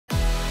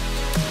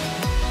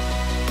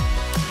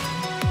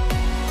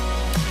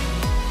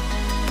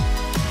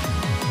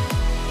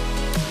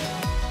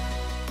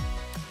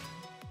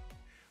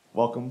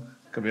welcome,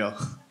 Camille.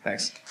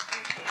 Thanks.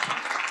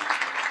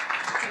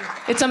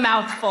 It's a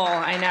mouthful,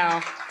 I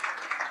know.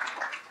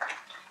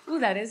 Ooh,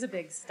 that is a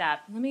big step.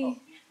 I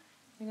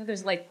know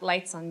there's like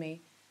lights on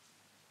me.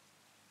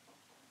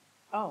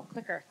 Oh,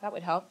 clicker, that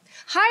would help.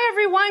 Hi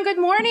everyone, good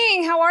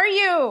morning, how are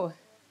you?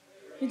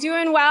 You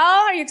doing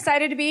well? Are you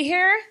excited to be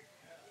here?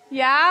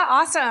 Yeah,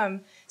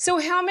 awesome. So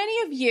how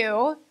many of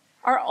you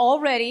are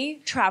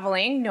already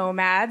traveling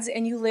nomads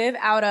and you live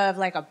out of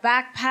like a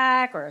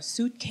backpack or a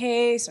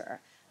suitcase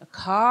or a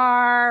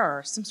car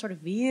or some sort of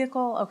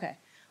vehicle? Okay,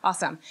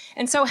 awesome.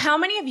 And so how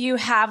many of you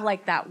have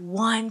like that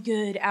one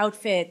good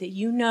outfit that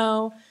you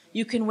know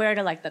you can wear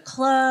to like the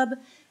club,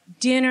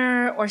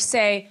 dinner, or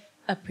say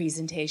a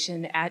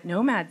presentation at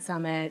Nomad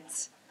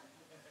Summit?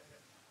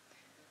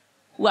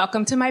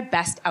 Welcome to my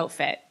best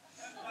outfit.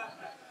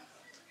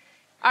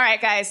 All right,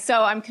 guys,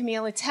 so I'm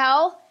Camille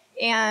Attell,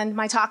 and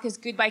my talk is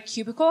Goodbye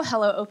Cubicle,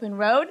 Hello Open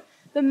Road,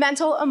 the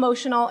mental,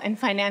 emotional, and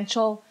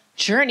financial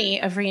journey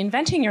of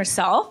reinventing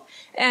yourself.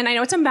 And I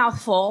know it's a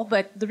mouthful,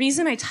 but the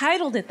reason I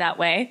titled it that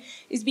way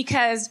is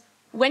because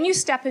when you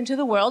step into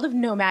the world of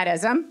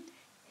nomadism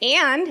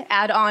and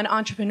add on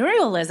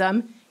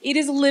entrepreneurialism, it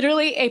is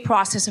literally a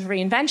process of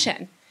reinvention.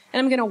 And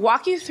I'm going to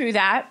walk you through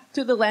that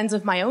through the lens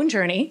of my own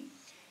journey.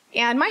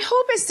 And my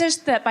hope is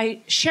just that by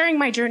sharing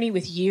my journey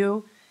with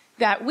you,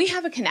 that we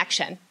have a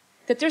connection,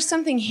 that there's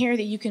something here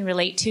that you can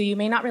relate to. You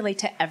may not relate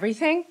to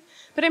everything,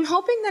 but I'm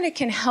hoping that it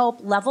can help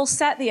level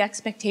set the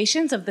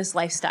expectations of this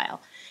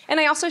lifestyle.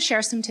 And I also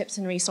share some tips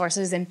and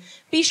resources, and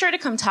be sure to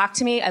come talk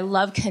to me. I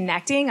love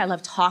connecting. I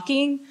love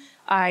talking.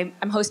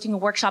 I'm hosting a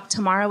workshop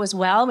tomorrow as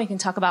well. We can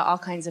talk about all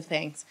kinds of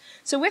things.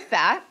 So with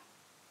that,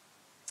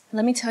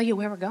 let me tell you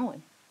where we're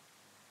going.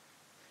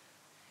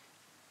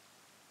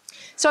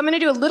 So I'm going to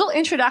do a little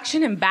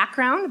introduction and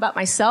background about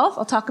myself.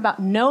 I'll talk about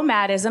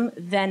nomadism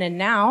then and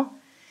now,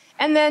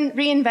 and then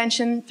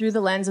reinvention through the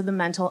lens of the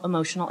mental,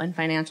 emotional, and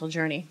financial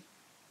journey.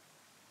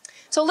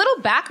 So a little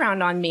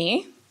background on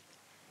me.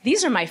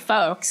 These are my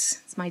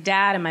folks. It's my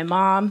dad and my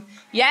mom.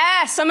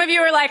 Yeah, some of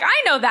you are like,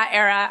 I know that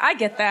era. I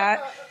get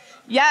that.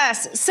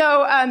 Yes,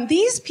 so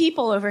these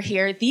people over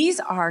here,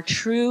 these are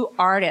true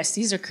artists.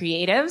 These are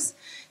creatives.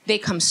 They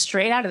come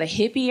straight out of the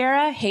hippie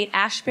era,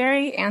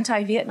 Haight-Ashbury,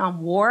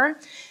 anti-Vietnam War.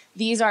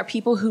 These are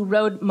people who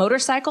rode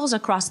motorcycles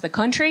across the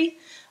country,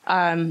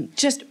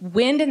 just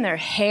wind in their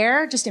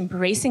hair, just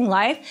embracing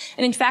life.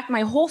 And in fact,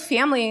 my whole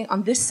family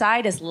on this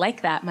side is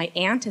like that. My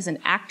aunt is an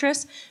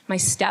actress. My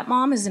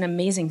stepmom is an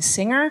amazing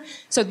singer.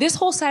 So this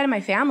whole side of my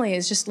family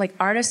is just like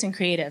artists and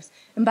creatives.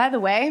 And by the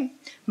way,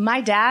 my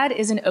dad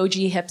is an OG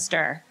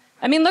hipster.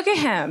 I mean, look at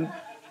him.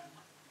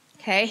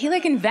 Okay, he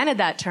like invented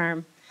that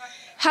term.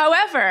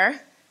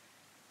 However,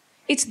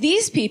 it's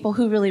these people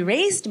who really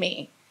raised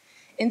me.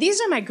 And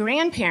these are my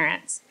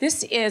grandparents.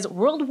 This is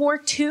World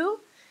War II.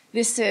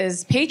 This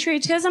is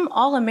patriotism,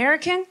 all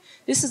American.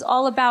 This is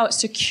all about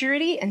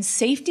security and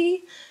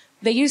safety.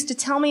 They used to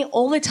tell me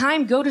all the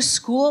time, go to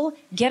school,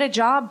 get a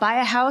job,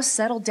 buy a house,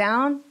 settle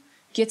down,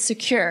 get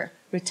secure.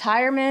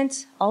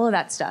 Retirement, all of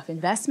that stuff,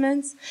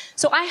 investments.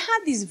 So I had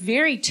these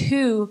very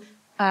two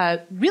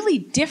really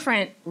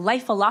different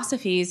life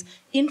philosophies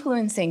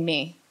influencing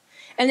me.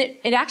 And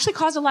it actually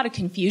caused a lot of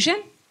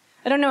confusion.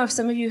 I don't know if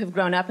some of you have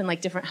grown up in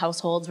like different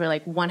households where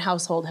like one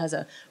household has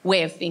a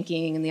way of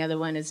thinking and the other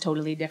one is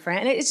totally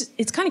different. And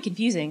it's kind of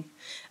confusing.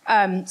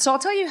 So I'll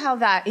tell you how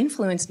that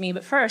influenced me.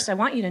 But first, I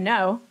want you to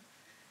know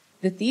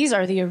that these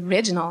are the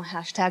original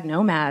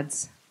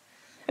 #nomads.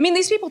 I mean,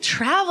 these people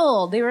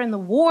traveled. They were in the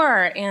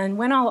war and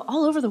went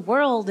all over the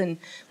world and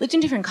lived in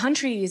different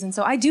countries. And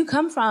so I do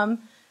come from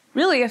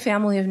really a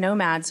family of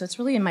nomads. So it's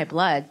really in my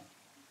blood.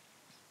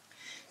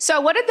 So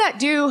what did that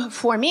do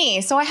for me?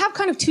 So I have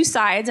kind of two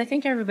sides. I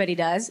think everybody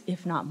does,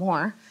 if not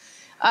more.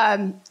 So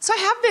I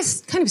have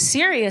this kind of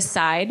serious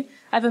side.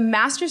 I have a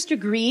master's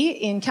degree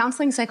in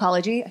counseling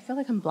psychology. I feel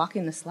like I'm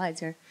blocking the slides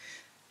here.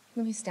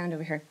 Let me stand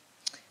over here.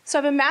 So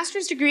I have a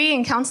master's degree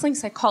in counseling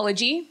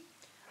psychology.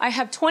 I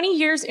have 20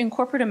 years in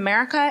corporate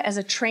America as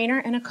a trainer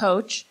and a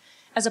coach,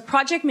 as a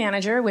project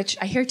manager, which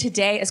I hear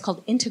today is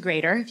called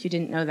integrator, if you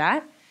didn't know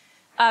that.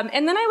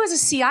 And then I was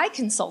a CI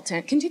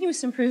consultant,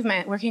 continuous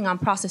improvement, working on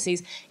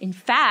processes. In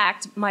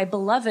fact, my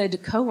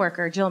beloved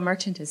coworker, Jill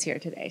Merchant, is here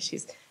today.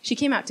 She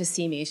came out to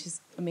see me. She's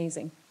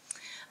amazing.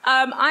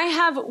 I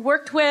have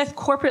worked with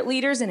corporate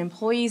leaders and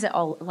employees at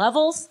all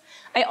levels.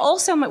 I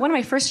also, one of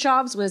my first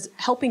jobs was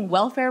helping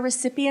welfare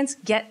recipients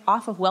get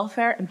off of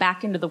welfare and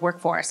back into the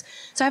workforce.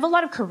 So I have a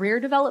lot of career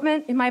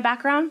development in my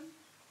background.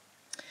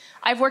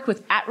 I've worked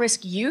with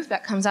at-risk youth.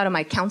 That comes out of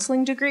my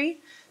counseling degree.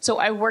 So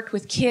I worked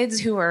with kids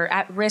who are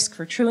at risk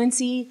for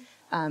truancy,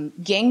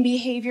 gang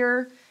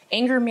behavior,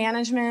 anger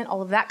management,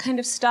 all of that kind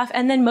of stuff.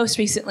 And then most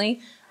recently,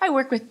 I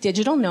work with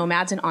digital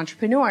nomads and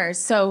entrepreneurs.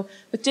 So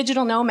with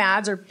digital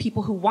nomads or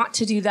people who want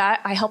to do that,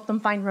 I help them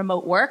find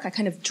remote work. I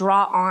kind of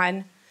draw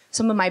on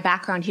some of my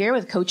background here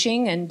with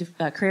coaching and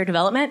career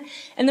development.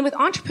 And then with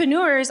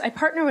entrepreneurs, I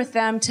partner with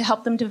them to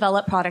help them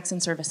develop products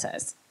and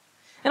services.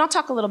 And I'll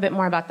talk a little bit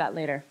more about that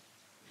later.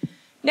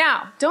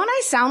 Now, don't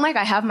I sound like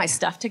I have my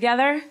stuff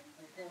together?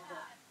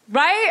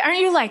 Right? Aren't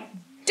you like,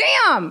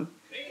 damn,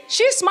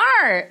 she's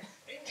smart.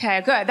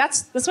 Okay, good.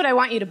 That's what I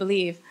want you to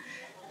believe.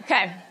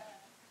 Okay.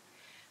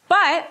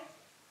 But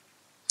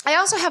I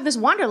also have this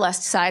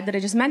wanderlust side that I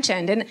just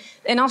mentioned,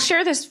 and I'll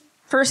share this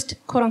first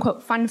quote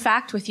unquote fun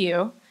fact with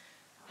you,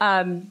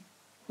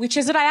 which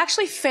is that I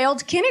actually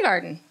failed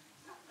kindergarten.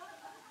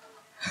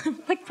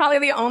 Like probably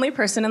the only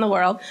person in the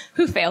world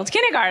who failed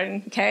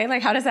kindergarten, okay?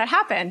 Like how does that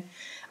happen?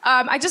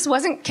 I just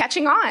wasn't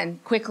catching on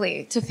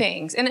quickly to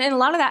things. And a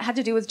lot of that had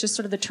to do with just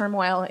sort of the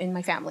turmoil in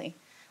my family.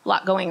 A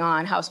lot going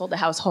on, household to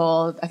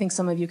household. I think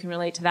some of you can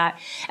relate to that.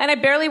 And I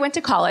barely went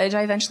to college.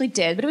 I eventually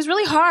did, but it was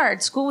really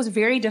hard. School was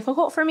very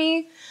difficult for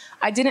me.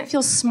 I didn't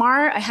feel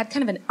smart. I had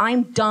kind of an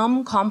I'm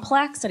dumb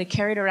complex that I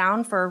carried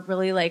around for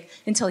really like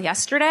until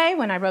yesterday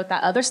when I wrote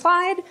that other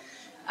slide.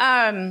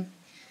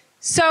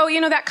 So, you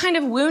know, that kind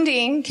of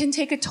wounding can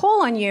take a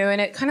toll on you, and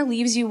it kind of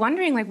leaves you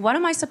wondering, like, what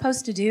am I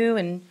supposed to do?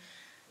 And,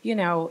 you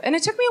know, and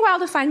it took me a while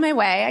to find my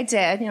way. I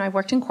did. You know, I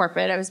worked in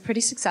corporate. I was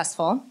pretty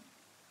successful.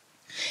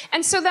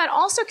 And so that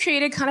also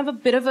created kind of a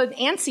bit of an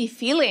antsy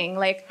feeling.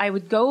 Like, I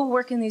would go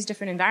work in these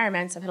different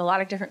environments. I've had a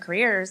lot of different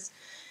careers.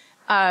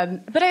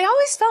 But I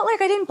always felt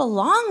like I didn't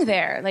belong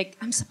there. Like,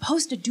 I'm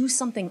supposed to do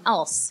something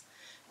else.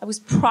 I was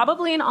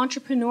probably an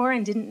entrepreneur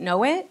and didn't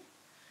know it.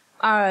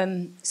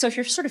 So if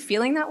you're sort of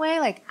feeling that way,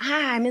 like,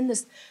 I'm in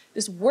this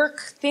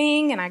work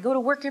thing and I go to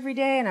work every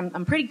day and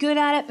I'm pretty good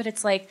at it, but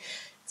it's like,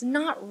 it's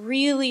not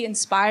really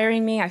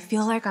inspiring me. I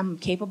feel like I'm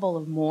capable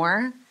of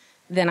more.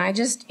 Then I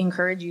just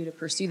encourage you to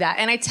pursue that.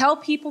 And I tell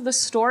people the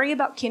story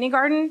about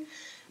kindergarten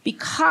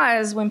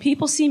because when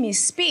people see me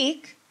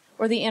speak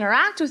or they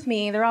interact with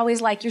me, they're always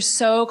like, you're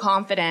so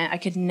confident, I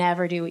could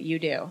never do what you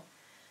do.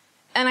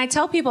 And I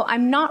tell people,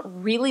 I'm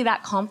not really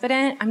that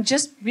confident. I'm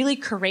just really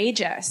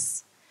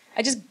courageous.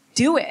 I just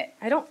do it.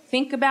 I don't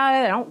think about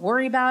it. I don't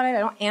worry about it. I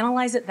don't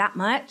analyze it that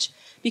much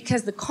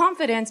because the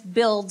confidence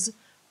builds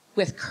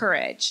with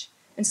courage.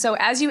 And so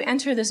as you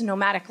enter this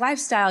nomadic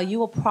lifestyle, you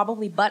will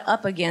probably butt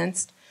up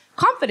against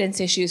confidence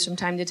issues from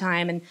time to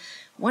time and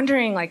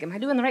wondering, like, am I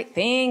doing the right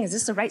thing? Is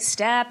this the right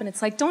step? And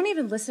it's like, don't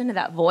even listen to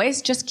that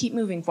voice. Just keep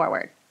moving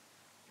forward.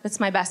 That's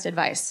my best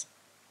advice.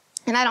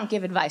 And I don't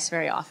give advice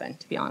very often,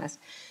 to be honest.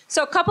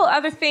 So a couple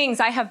other things.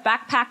 I have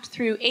backpacked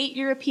through 8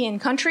 European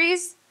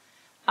countries.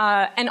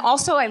 And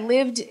also I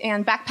lived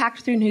and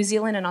backpacked through New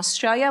Zealand and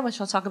Australia, which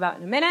I'll talk about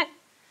in a minute.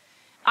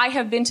 I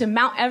have been to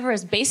Mount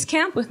Everest Base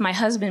Camp with my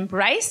husband,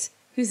 Bryce,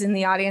 who's in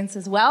the audience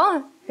as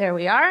well. There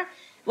we are.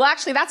 Well,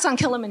 actually, that's on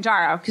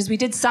Kilimanjaro, because we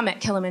did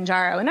summit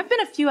Kilimanjaro. And I've been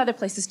a few other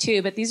places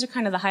too, but these are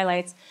kind of the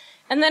highlights.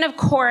 And then, of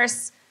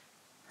course,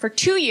 for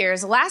 2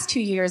 years, the last 2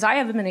 years, I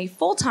have been a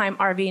full-time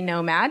RV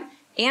nomad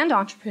and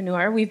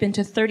entrepreneur. We've been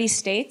to 30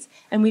 states,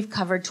 and we've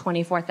covered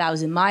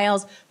 24,000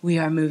 miles. We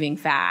are moving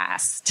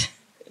fast.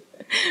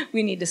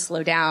 We need to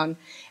slow down.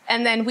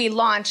 And then we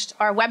launched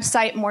our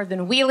website,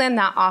 Than A Wheelin,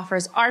 that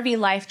offers RV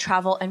life,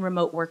 travel, and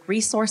remote work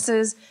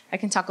resources. I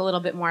can talk a little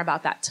bit more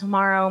about that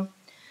tomorrow.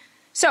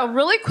 So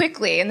really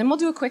quickly, and then we'll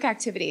do a quick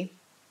activity.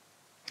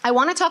 I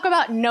want to talk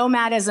about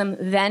nomadism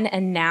then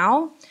and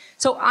now.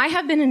 So I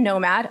have been a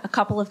nomad a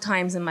couple of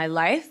times in my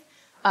life,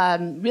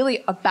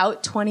 really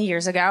about 20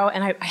 years ago.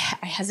 And I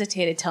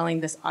hesitated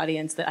telling this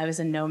audience that I was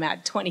a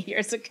nomad 20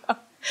 years ago.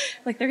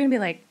 Like, they're going to be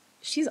like,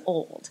 she's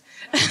old.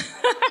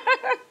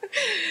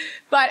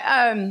 But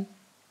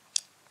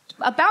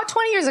about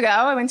 20 years ago,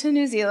 I went to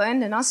New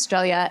Zealand and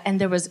Australia, and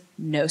there was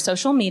no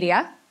social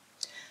media.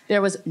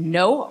 There was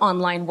no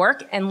online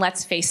work, and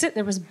let's face it,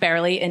 there was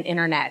barely an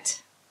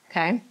internet,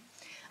 okay?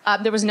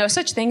 There was no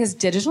such thing as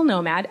digital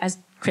nomad, as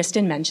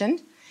Kristen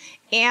mentioned.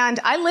 And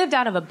I lived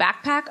out of a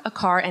backpack, a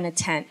car, and a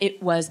tent.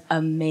 It was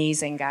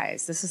amazing,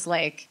 guys. This is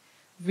like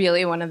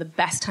really one of the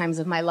best times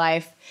of my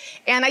life.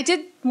 And I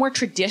did more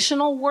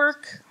traditional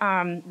work,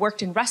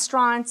 worked in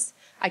restaurants.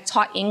 I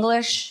taught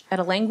English at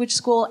a language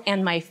school,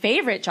 and my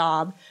favorite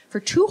job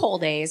for 2 whole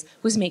days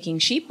was making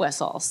sheep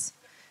whistles.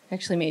 I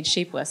actually made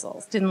sheep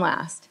whistles. Didn't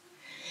last.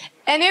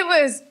 And it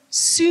was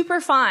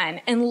super fun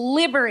and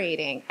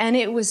liberating, and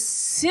it was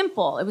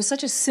simple. It was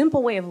such a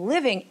simple way of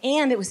living,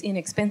 and it was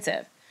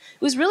inexpensive.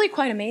 It was really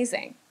quite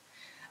amazing.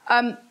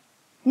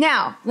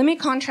 Now, let me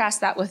contrast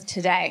that with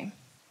today.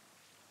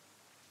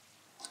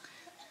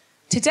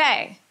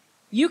 Today,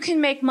 you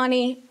can make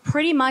money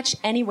pretty much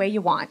any way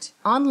you want.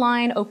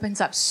 Online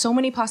opens up so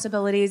many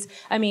possibilities.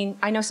 I mean,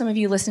 I know some of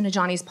you listen to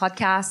Johnny's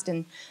podcast,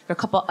 and there are a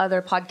couple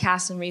other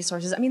podcasts and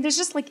resources. I mean, there's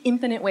just like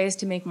infinite ways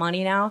to make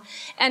money now.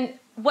 And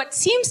what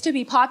seems to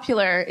be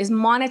popular is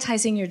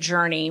monetizing your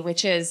journey,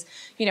 which is,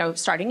 you know,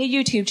 starting a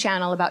YouTube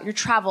channel about your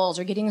travels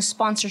or getting a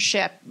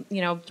sponsorship,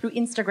 you know, through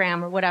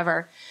Instagram or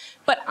whatever.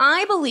 But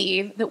I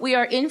believe that we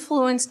are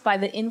influenced by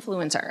the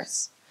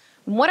influencers.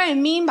 And what I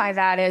mean by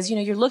that is, you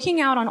know, you're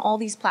looking out on all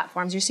these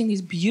platforms, you're seeing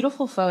these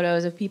beautiful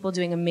photos of people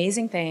doing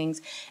amazing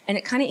things, and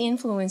it kind of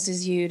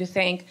influences you to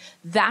think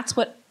that's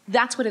what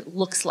it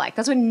looks like.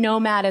 That's what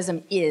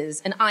nomadism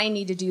is, and I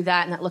need to do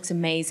that, and that looks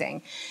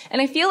amazing.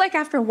 And I feel like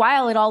after a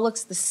while, it all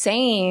looks the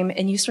same,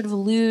 and you sort of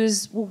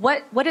lose, well,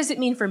 what does it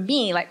mean for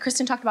me? Like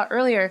Kristen talked about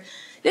earlier,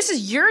 This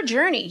is your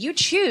journey. You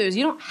choose.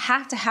 You don't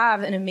have to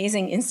have an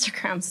amazing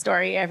Instagram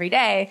story every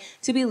day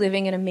to be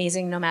living an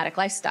amazing nomadic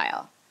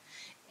lifestyle.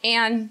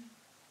 And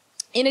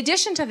in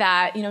addition to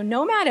that,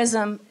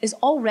 nomadism is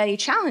already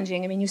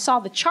challenging. I mean, you saw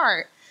the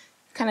chart,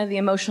 kind of the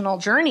emotional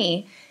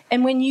journey.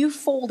 And when you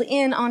fold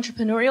in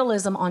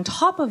entrepreneurialism on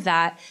top of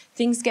that,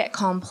 things get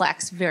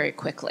complex very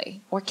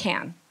quickly, or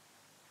can.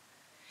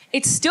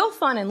 It's still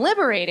fun and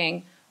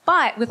liberating,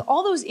 but with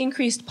all those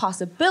increased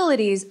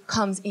possibilities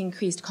comes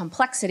increased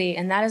complexity,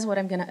 and that is what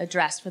I'm going to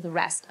address for the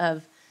rest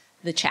of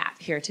the chat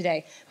here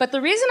today. But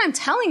the reason I'm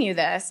telling you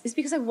this is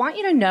because I want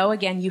you to know,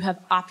 again, you have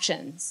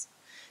options.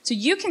 So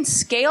you can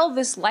scale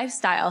this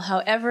lifestyle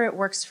however it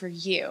works for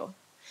you.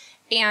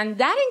 And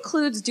that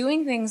includes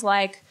doing things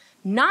like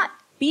not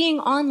being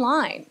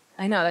online.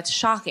 I know, that's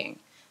shocking.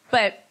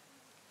 But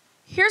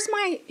here's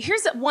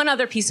one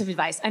other piece of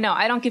advice. I know,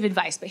 I don't give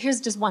advice, but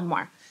here's just one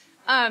more.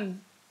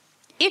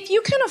 If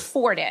you can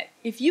afford it,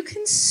 if you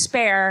can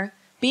spare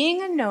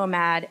being a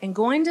nomad and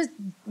going to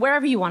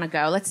wherever you want to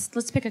go,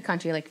 let's pick a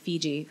country like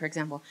Fiji, for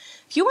example.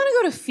 If you want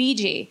to go to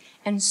Fiji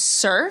and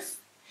surf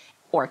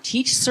or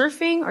teach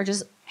surfing or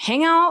just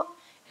hang out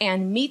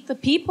and meet the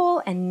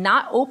people and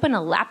not open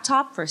a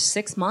laptop for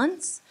 6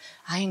 months,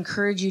 I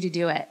encourage you to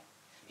do it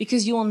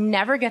because you will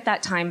never get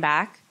that time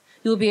back.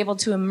 You'll be able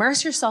to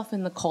immerse yourself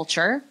in the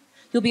culture.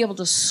 You'll be able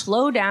to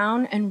slow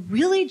down and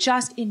really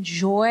just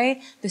enjoy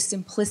the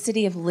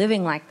simplicity of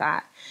living like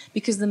that.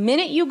 Because the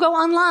minute you go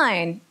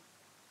online,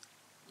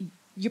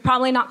 you're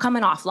probably not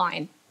coming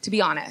offline, to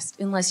be honest,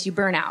 unless you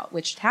burn out,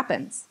 which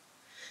happens.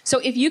 So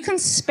if you can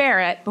spare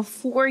it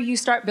before you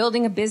start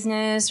building a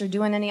business or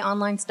doing any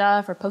online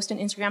stuff or posting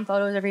Instagram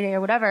photos every day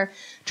or whatever,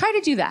 try to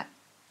do that.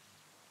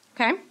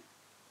 Okay?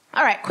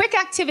 All right, quick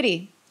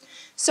activity.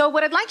 So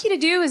what I'd like you to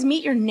do is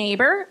meet your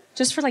neighbor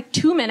just for like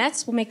 2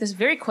 minutes. We'll make this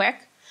very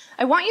quick.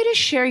 I want you to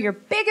share your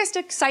biggest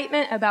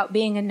excitement about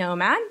being a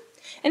nomad.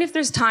 And if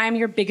there's time,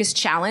 your biggest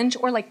challenge,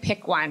 or like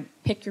pick one.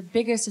 Pick your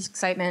biggest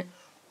excitement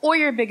or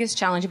your biggest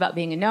challenge about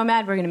being a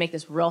nomad. We're going to make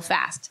this real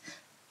fast.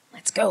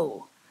 Let's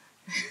go.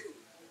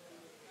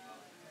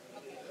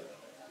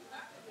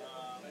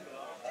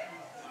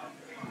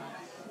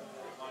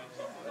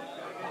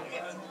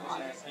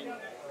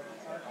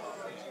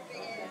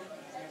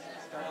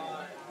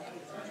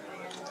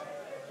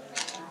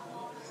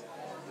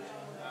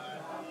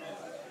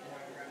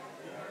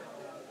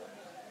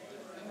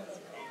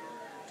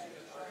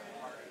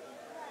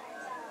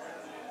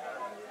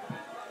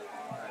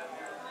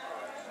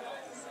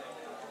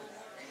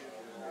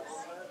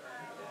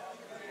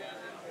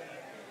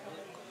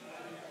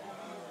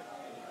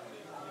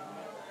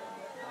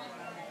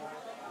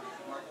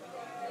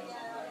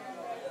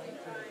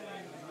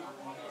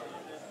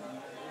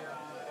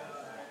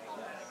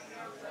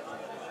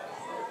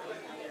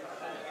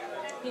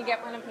 Can you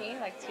get one of me,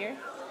 like here?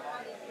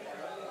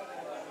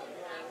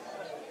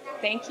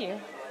 Thank you.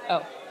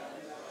 Oh.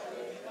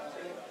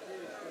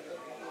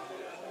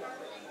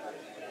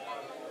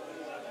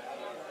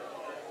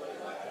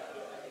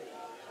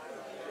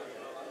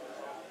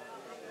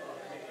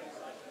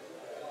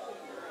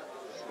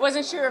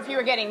 Wasn't sure if you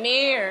were getting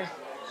me or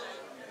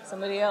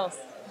somebody else.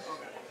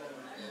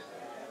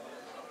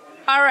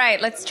 All right,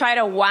 let's try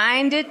to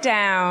wind it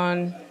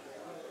down.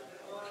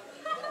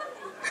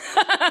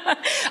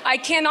 I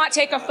cannot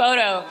take a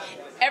photo.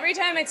 Every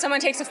time someone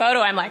takes a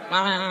photo, I'm like,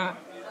 ah.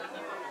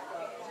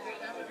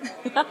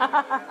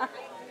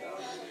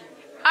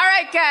 All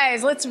right,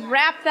 guys, let's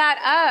wrap that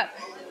up.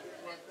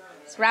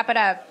 Let's wrap it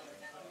up.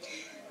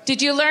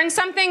 Did you learn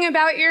something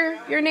about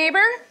your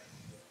neighbor?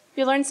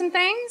 You learned some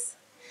things?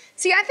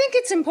 See, I think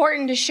it's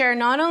important to share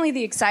not only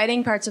the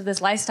exciting parts of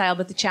this lifestyle,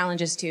 but the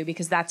challenges too,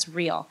 because that's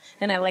real,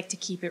 and I like to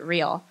keep it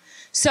real.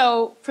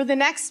 So for the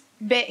next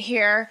bit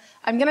here,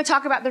 I'm going to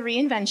talk about the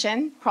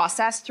reinvention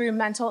process through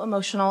mental,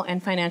 emotional,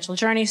 and financial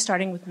journey,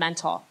 starting with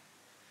mental.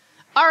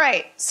 All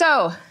right,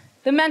 so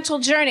the mental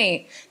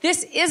journey.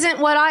 This isn't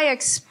what I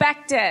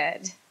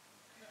expected.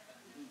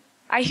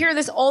 I hear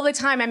this all the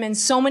time. I'm in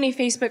so many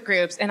Facebook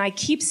groups, and I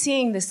keep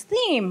seeing this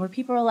theme where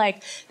people are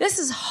like, this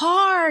is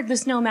hard,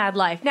 this nomad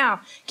life.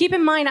 Now, keep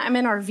in mind, I'm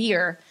an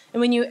RVer, and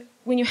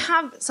when you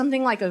have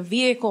something like a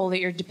vehicle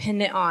that you're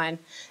dependent on,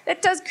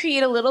 that does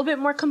create a little bit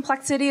more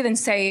complexity than,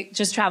 say,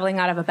 just traveling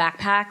out of a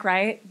backpack,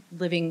 right?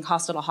 Living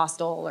hostel to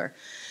hostel or,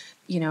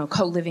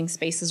 co-living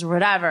spaces or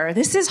whatever.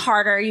 This is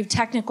harder. You have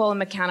technical and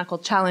mechanical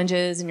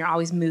challenges, and you're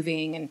always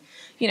moving,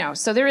 and,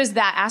 so there is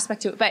that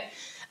aspect to it. But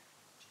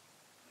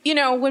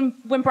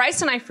when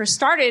Bryce and I first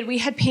started, we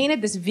had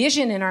painted this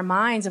vision in our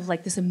minds of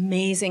like this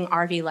amazing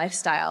RV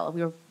lifestyle.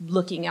 We were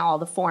looking at all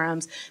the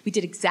forums. We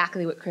did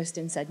exactly what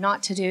Kristen said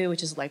not to do,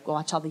 which is like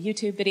watch all the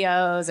YouTube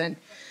videos and,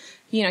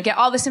 get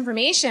all this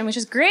information, which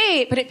is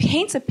great, but it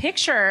paints a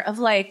picture of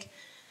like,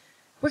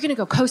 we're going to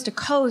go coast to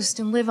coast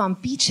and live on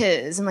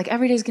beaches and like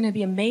every day is going to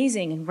be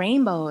amazing and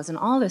rainbows and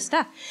all this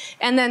stuff.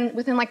 And then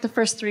within like the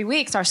first 3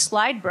 weeks, our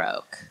slide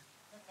broke.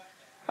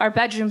 Our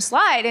bedroom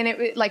slide, and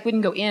it like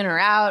wouldn't go in or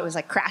out. It was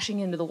like crashing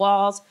into the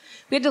walls.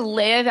 We had to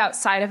live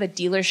outside of a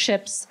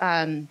dealership's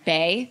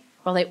bay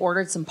Well, they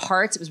ordered some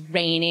parts. It was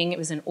raining. It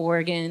was in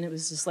Oregon. It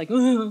was just like,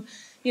 you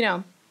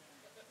know,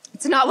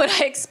 it's not what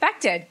I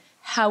expected.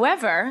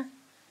 However,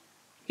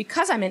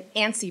 because I'm an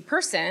antsy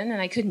person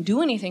and I couldn't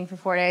do anything for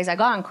 4 days, I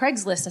got on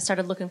Craigslist. I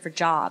started looking for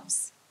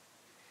jobs.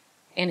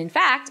 And in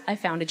fact, I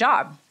found a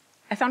job.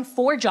 I found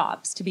 4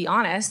 jobs, to be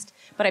honest,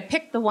 but I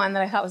picked the one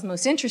that I thought was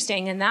most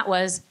interesting, and that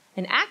was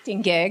an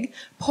acting gig.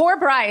 Poor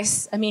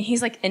Bryce. I mean,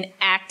 he's like, an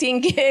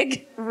acting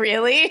gig?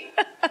 Really?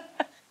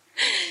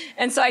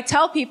 And so I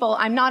tell people,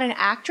 I'm not an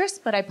actress,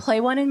 but I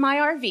play one in my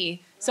RV,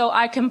 so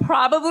I can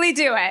probably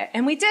do it.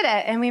 And we did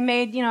it, and we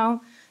made, you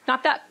know,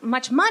 not that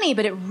much money,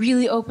 but it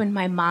really opened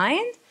my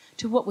mind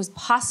to what was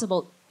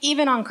possible,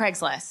 even on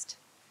Craigslist.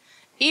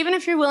 Even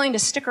if you're willing to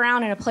stick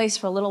around in a place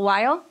for a little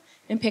while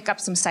and pick up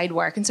some side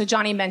work. And so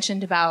Johnny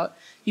mentioned about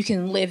you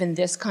can live in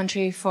this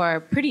country for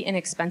pretty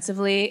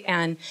inexpensively,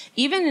 and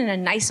even in a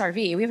nice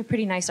RV, we have a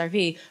pretty nice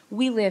RV,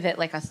 we live at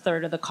like a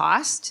third of the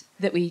cost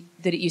that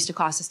it used to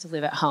cost us to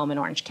live at home in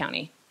Orange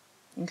County.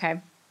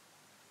 Okay?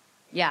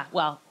 Yeah,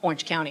 well,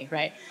 Orange County,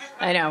 right?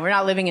 I know, we're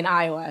not living in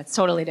Iowa. It's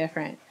totally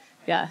different.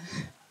 Yeah.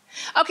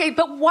 Okay,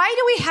 but why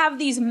do we have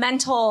these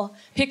mental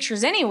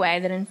pictures anyway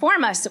that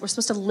inform us that we're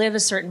supposed to live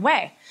a certain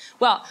way?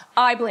 Well,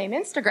 I blame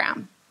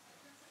Instagram.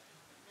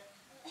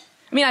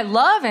 I mean, I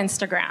love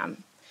Instagram,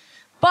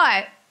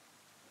 but,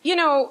 you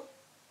know,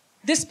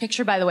 this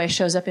picture, by the way,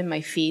 shows up in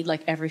my feed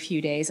like every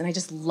few days, and I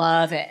just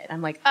love it.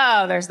 I'm like,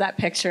 oh, there's that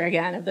picture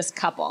again of this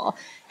couple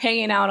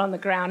hanging out on the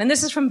ground. And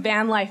this is from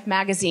Van Life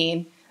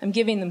magazine. I'm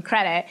giving them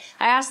credit.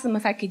 I asked them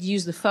if I could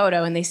use the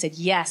photo, and they said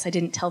yes. I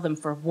didn't tell them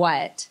for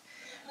what.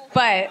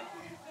 But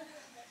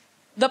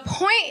the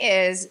point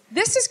is,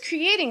 this is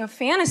creating a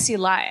fantasy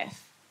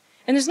life.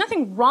 And there's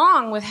nothing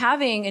wrong with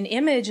having an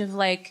image of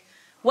like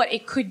what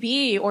it could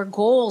be, or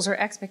goals or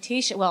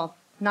expectation. Well,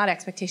 not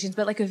expectations,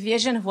 but like a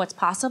vision of what's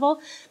possible.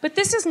 But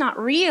this is not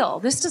real.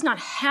 This does not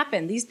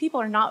happen. These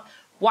people are not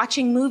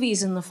watching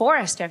movies in the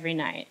forest every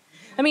night.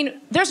 I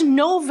mean, there's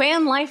no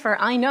van lifer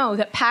I know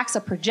that packs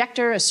a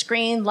projector, a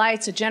screen,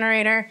 lights, a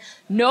generator.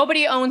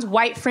 Nobody owns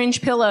white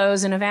fringe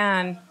pillows in a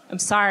van. I'm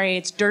sorry,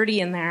 it's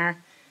dirty in there.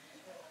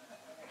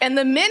 And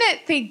the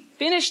minute they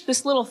finished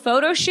this little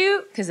photo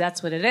shoot, because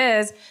that's what it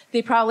is,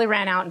 they probably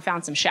ran out and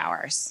found some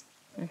showers.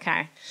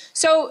 Okay,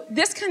 so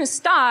this kind of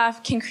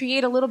stuff can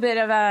create a little bit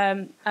of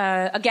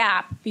a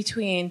gap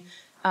between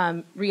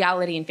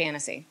reality and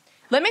fantasy.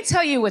 Let me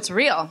tell you what's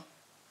real.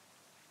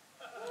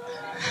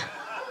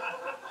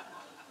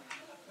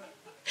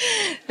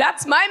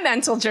 That's my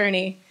mental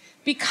journey,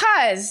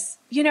 because,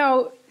 you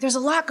know, there's a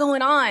lot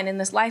going on in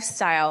this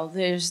lifestyle.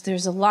 There's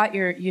a lot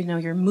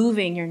you're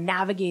moving, you're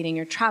navigating,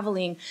 you're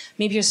traveling.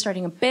 Maybe you're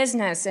starting a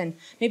business, and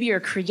maybe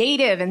you're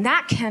creative, and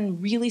that can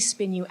really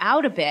spin you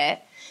out a bit.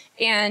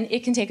 And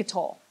it can take a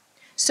toll.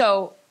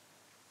 So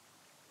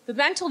the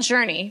mental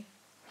journey,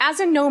 as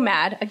a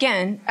nomad,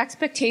 again,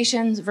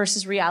 expectations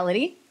versus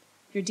reality.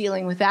 You're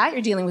dealing with that.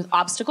 You're dealing with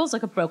obstacles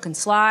like a broken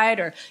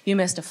slide, or you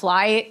missed a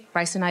flight.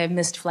 Bryce and I have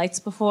missed flights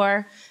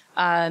before.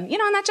 You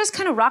know, and that just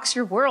kind of rocks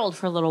your world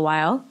for a little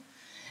while.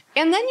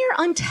 And then you're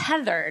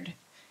untethered.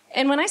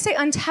 And when I say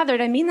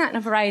untethered, I mean that in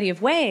a variety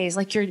of ways.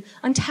 Like you're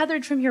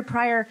untethered from your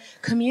prior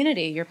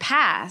community, your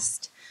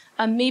past.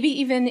 Maybe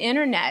even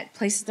internet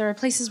places. There are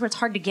places where it's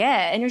hard to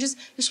get, and you're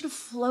sort of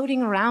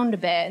floating around a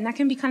bit, and that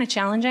can be kind of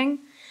challenging.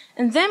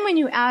 And then when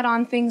you add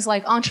on things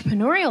like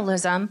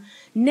entrepreneurialism,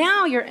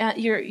 now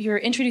you're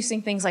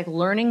introducing things like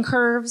learning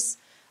curves,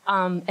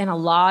 and a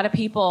lot of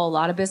people, a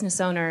lot of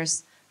business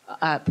owners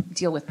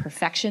deal with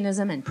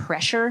perfectionism and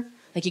pressure.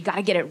 Like you got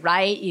to get it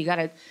right, you got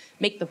to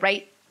make the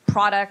right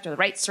product or the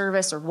right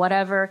service or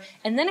whatever.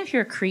 And then if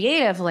you're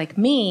creative like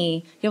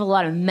me, you have a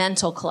lot of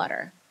mental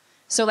clutter.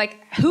 So like,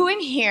 who in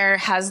here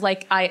has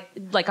like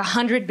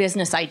 100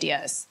 business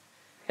ideas?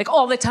 Like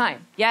all the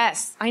time.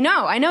 Yes, I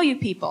know you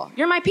people.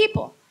 You're my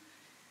people.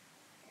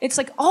 It's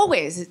like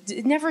always,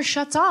 it never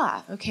shuts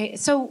off, okay?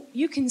 So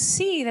you can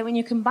see that when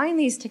you combine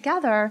these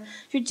together,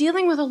 you're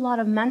dealing with a lot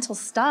of mental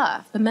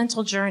stuff, the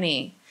mental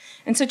journey.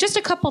 And so just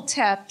a couple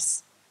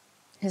tips,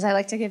 because I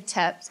like to give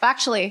tips.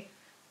 Actually,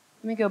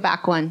 let me go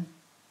back one.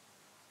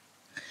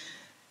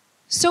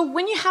 So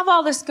when you have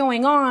all this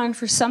going on,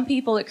 for some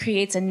people it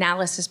creates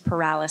analysis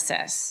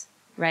paralysis,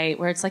 right?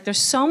 Where it's like there's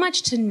so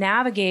much to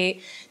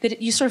navigate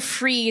that you sort of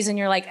freeze and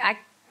you're like,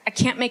 I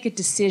can't make a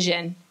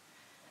decision.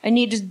 I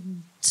need to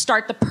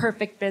start the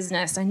perfect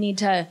business. I need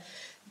to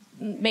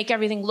make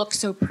everything look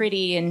so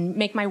pretty and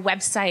make my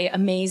website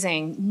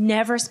amazing.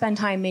 Never spend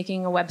time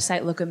making a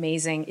website look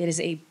amazing. It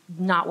is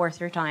not worth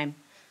your time.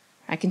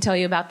 I can tell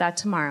you about that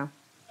tomorrow.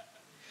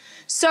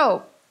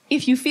 So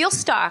if you feel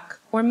stuck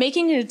or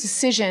making a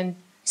decision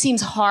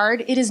seems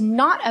hard, it is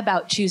not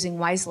about choosing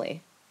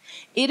wisely.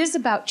 It is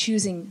about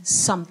choosing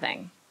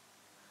something.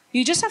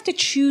 You just have to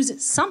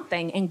choose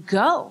something and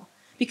go,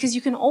 because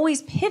you can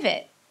always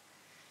pivot.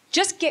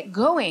 Just get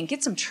going,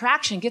 get some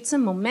traction, get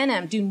some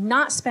momentum. Do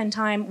not spend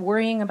time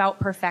worrying about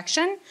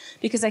perfection,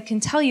 because I can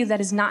tell you that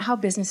is not how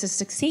businesses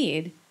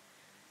succeed.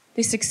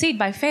 They succeed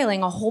by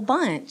failing a whole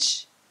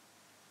bunch.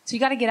 So you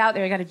got to get out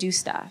there, you got to do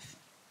stuff,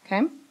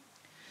 okay?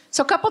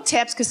 So a couple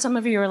tips, because some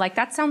of you are like,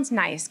 that sounds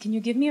nice. Can you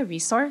give me a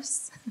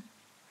resource?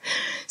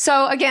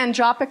 So again,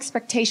 drop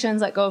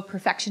expectations, let go of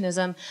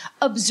perfectionism.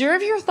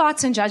 Observe your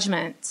thoughts and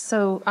judgments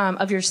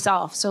of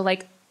yourself. So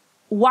like,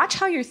 watch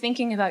how you're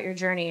thinking about your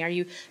journey. Are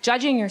you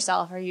judging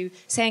yourself? Are you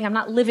saying, I'm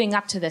not living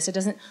up to this? It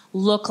doesn't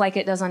look like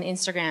it does on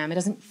Instagram. It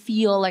doesn't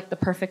feel like the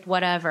perfect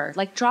whatever.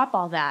 Like, drop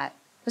all that.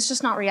 It's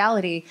just not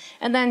reality.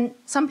 And then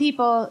some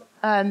people,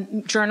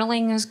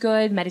 journaling is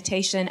good.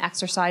 Meditation,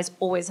 exercise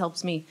always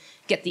helps me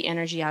get the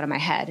energy out of my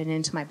head and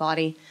into my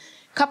body.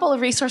 A couple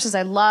of resources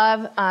I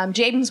love.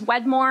 James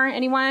Wedmore,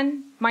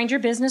 anyone? Mind Your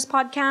Business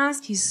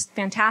podcast. He's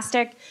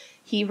fantastic.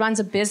 He runs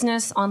a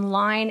business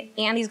online,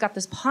 and he's got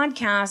this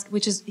podcast,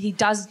 which is, he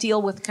does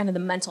deal with kind of the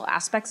mental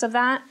aspects of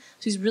that.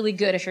 So he's really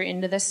good if you're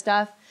into this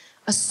stuff.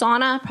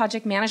 Asana,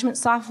 project management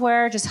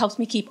software, just helps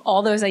me keep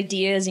all those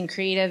ideas and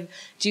creative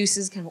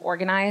juices kind of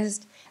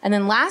organized. And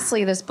then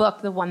lastly, this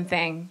book, The One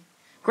Thing.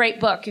 Great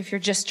book if you're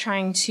just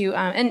trying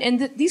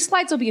to, these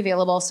slides will be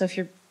available, so if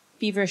you're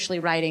feverishly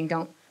writing,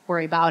 don't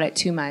worry about it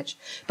too much.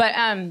 But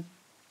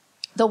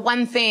The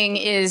One Thing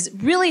is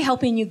really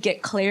helping you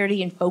get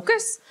clarity and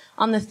focus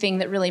on the thing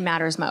that really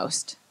matters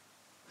most.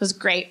 It was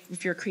great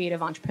if you're a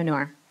creative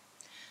entrepreneur.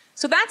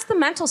 So that's the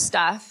mental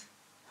stuff.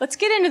 Let's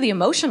get into the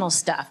emotional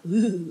stuff.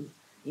 Ooh,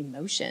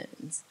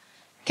 emotions.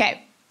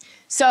 Okay,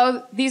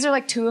 so these are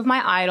like two of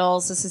my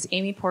idols. This is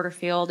Amy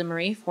Porterfield and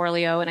Marie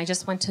Forleo, and I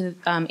just went to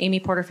Amy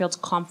Porterfield's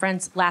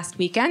conference last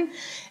weekend,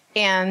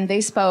 and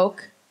they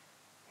spoke.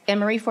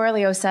 And Marie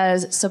Forleo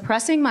says,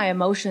 suppressing my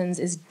emotions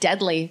is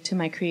deadly to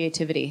my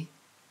creativity.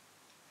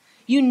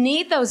 You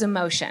need those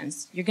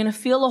emotions. You're going to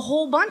feel a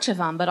whole bunch of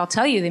them, but I'll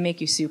tell you, they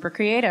make you super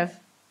creative.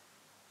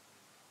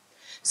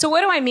 So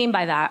what do I mean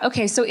by that?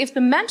 Okay, so if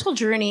the mental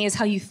journey is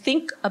how you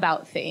think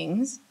about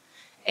things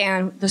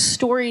and the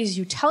stories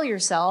you tell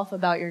yourself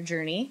about your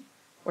journey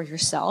or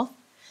yourself,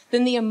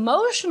 then the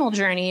emotional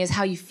journey is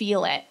how you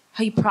feel it,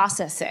 how you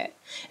process it.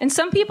 And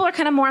some people are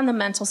kind of more on the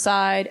mental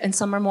side and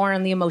some are more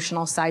on the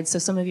emotional side. So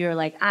some of you are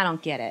like, I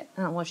don't get it.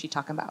 I don't know what she's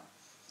talking about.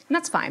 And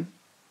that's fine.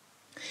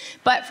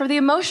 But for the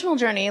emotional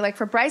journey, like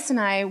for Bryce and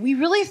I, we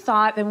really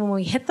thought that when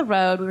we hit the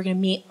road, we were going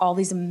to meet all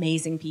these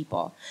amazing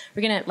people.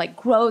 We're going to like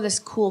grow this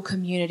cool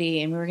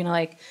community, and we were going to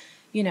like,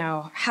 you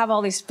know, have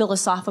all these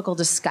philosophical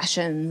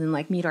discussions and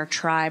like meet our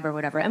tribe or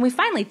whatever. And we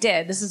finally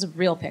did. This is a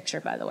real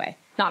picture, by the way,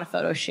 not a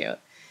photo shoot.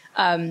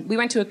 We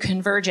went to a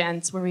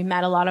convergence where we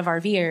met a lot of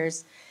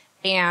RVers,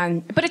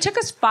 but it took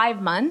us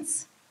 5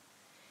 months.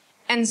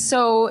 And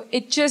so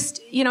it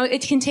just, you know,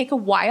 it can take a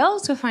while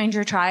to find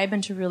your tribe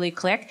and to really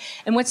click.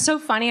 And what's so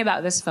funny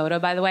about this photo,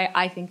 by the way,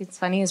 I think it's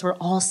funny, is we're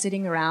all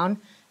sitting around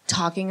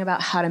talking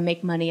about how to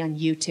make money on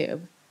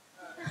YouTube.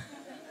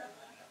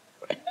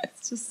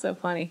 It's just so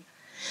funny.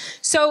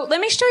 So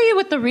let me show you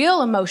what the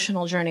real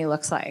emotional journey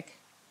looks like.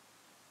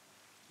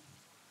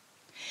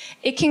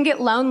 It can get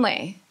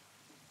lonely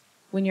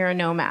when you're a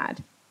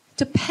nomad,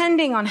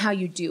 depending on how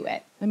you do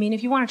it. I mean,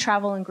 if you want to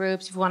travel in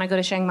groups, if you want to go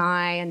to Chiang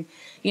Mai and,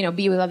 you know,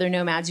 be with other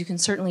nomads, you can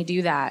certainly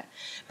do that.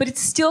 But it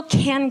still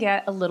can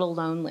get a little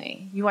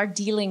lonely. You are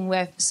dealing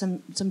with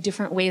some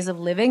different ways of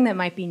living that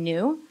might be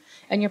new.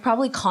 And you're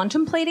probably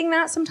contemplating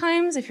that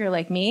sometimes if you're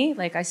like me.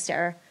 Like, I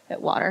stare at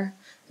water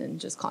and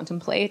just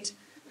contemplate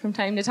from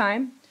time to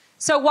time.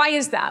 So why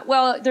is that?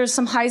 Well, there's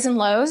some highs and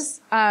lows.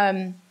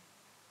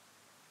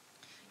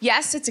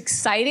 Yes, it's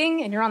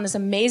exciting, and you're on this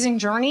amazing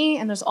journey,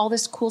 and there's all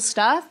this cool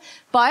stuff,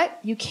 but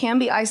you can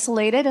be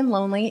isolated and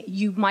lonely.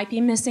 You might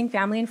be missing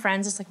family and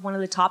friends. It's like one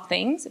of the top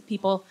things that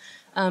people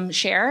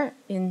share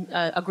in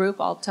a group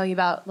I'll tell you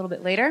about a little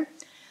bit later.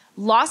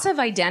 Loss of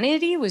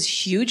identity was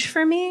huge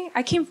for me.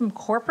 I came from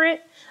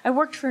corporate. I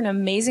worked for an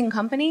amazing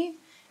company,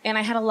 and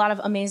I had a lot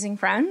of amazing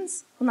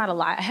friends. Well, not a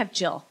lot. I have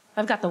Jill.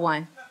 I've got the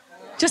one.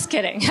 Just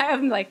kidding. I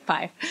have like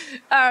 5.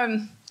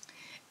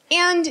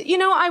 And, you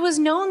know, I was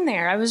known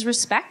there. I was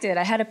respected.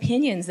 I had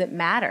opinions that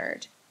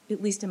mattered, at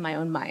least in my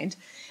own mind.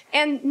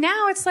 And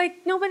now it's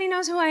like nobody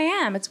knows who I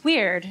am. It's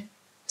weird.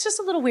 It's just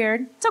a little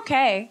weird. It's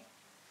okay.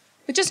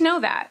 But just know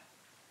that.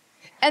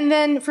 And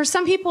then for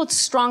some people, it's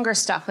stronger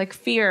stuff like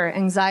fear,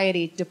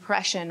 anxiety,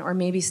 depression, or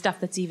maybe stuff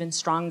that's even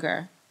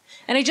stronger.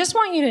 And I just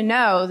want you to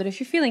know that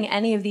if you're feeling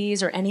any of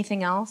these or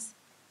anything else,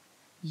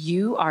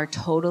 you are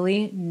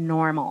totally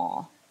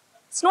normal.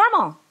 It's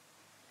normal.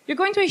 You're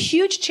going through a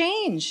huge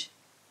change.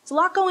 There's a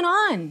lot going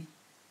on.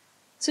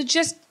 So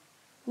just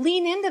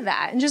lean into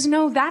that and just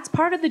know that's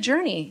part of the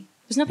journey.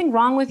 There's nothing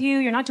wrong with you.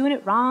 You're not doing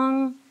it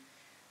wrong.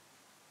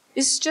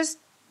 It's just,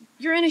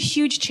 you're in a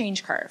huge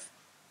change curve,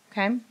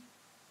 okay?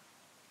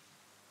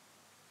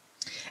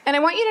 And I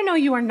want you to know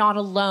you are not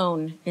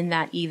alone in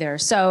that either.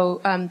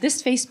 So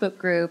this Facebook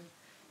group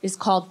is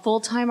called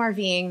Full-Time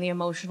RVing, The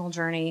Emotional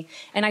Journey.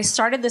 And I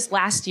started this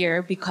last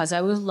year because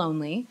I was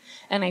lonely.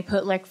 And I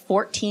put like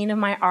 14 of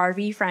my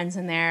RV friends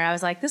in there. I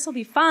was like, this will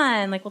be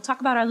fun. Like, we'll talk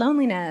about our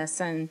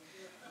loneliness and,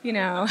 you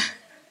know.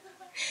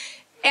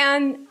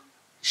 And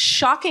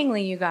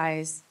shockingly, you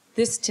guys,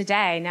 this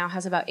today now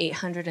has about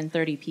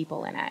 830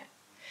 people in it.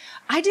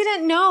 I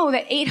didn't know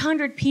that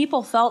 800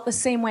 people felt the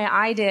same way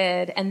I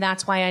did, and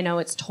that's why I know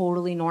it's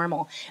totally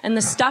normal. And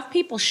the stuff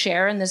people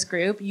share in this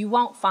group, you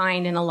won't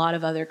find in a lot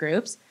of other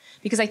groups,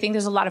 because I think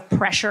there's a lot of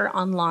pressure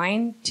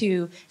online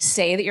to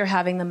say that you're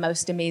having the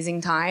most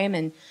amazing time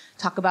and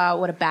talk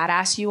about what a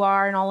badass you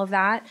are and all of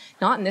that.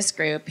 Not in this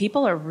group.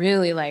 People are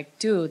really like,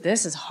 dude,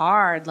 this is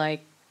hard.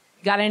 Like,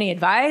 got any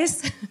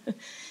advice?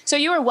 So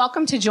you are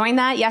welcome to join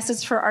that. Yes,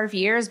 it's for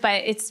RVers,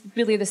 but it's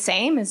really the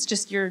same. It's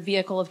just your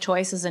vehicle of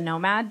choice as a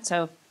nomad.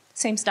 So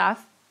same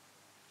stuff.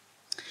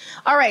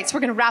 All right, so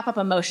we're going to wrap up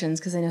emotions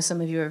because I know some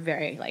of you are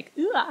very like,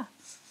 ooh,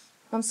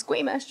 I'm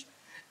squeamish.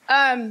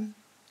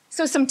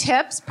 So some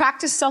tips: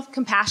 practice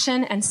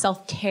self-compassion and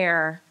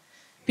self-care.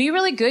 Be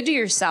really good to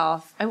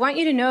yourself. I want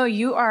you to know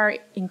you are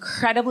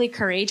incredibly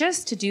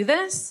courageous to do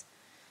this.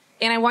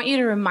 And I want you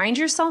to remind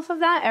yourself of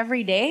that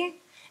every day.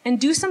 And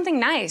do something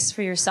nice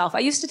for yourself. I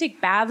used to take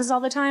baths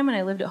all the time when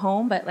I lived at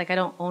home, but like I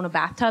don't own a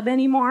bathtub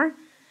anymore.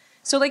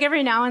 So like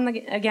every now and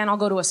again, I'll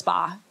go to a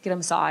spa, get a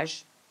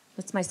massage.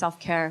 That's my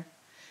self-care.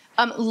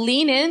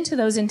 Lean into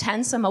those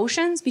intense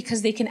emotions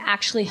because they can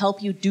actually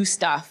help you do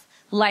stuff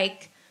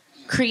like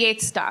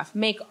create stuff,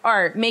 make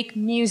art, make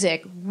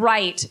music,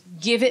 write,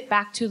 give it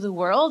back to the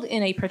world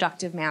in a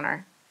productive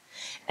manner.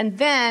 And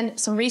then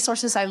some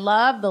resources I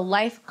love, the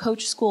Life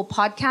Coach School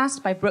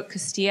podcast by Brooke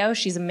Castillo.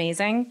 She's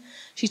amazing.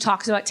 She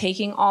talks about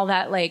taking all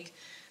that like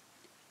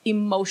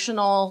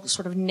emotional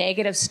sort of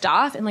negative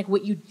stuff and like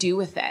what you do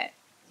with it.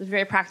 It's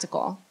very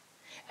practical.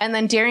 And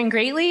then Daring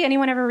Greatly.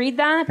 Anyone ever read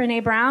that?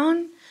 Brene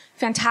Brown.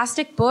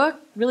 Fantastic book.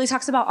 Really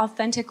talks about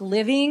authentic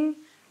living.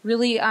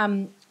 Really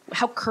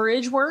how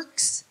courage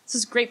works. This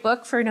is a great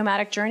book for a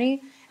nomadic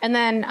journey. And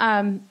then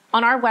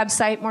on our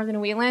website, More Than A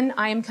Wheelin,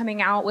 I am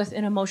coming out with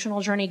an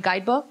emotional journey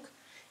guidebook.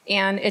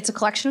 And it's a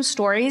collection of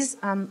stories.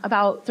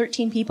 About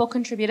 13 people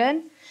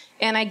contributed.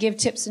 And I give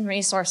tips and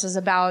resources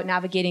about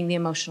navigating the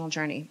emotional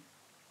journey.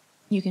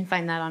 You can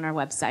find that on our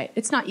website.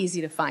 It's not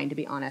easy to find, to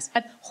be honest.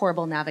 I have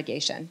horrible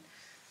navigation.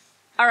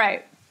 All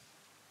right.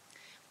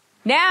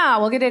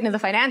 Now we'll get into the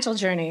financial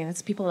journey.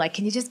 That's people are like,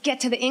 can you just get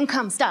to the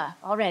income stuff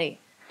already?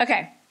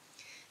 Okay.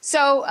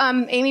 So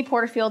Amy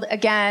Porterfield,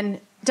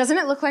 again, doesn't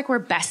it look like we're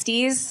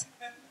besties?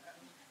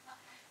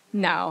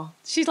 No.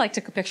 She like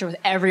took a picture with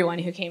everyone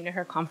who came to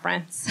her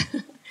conference.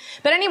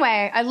 But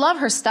anyway, I love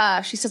her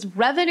stuff. She says,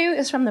 revenue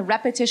is from the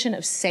repetition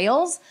of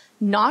sales,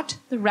 not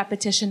the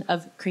repetition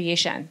of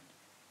creation.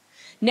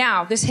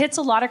 Now, this hits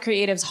a lot of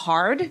creatives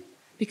hard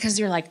because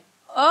you're like,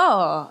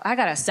 oh, I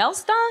got to sell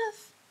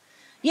stuff?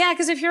 Yeah,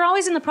 because if you're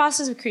always in the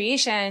process of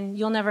creation,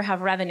 you'll never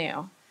have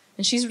revenue.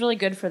 And she's really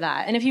good for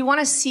that. And if you want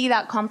to see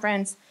that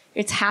conference,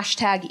 it's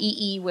hashtag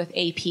EE with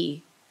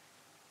AP.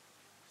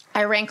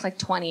 I rank like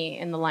 20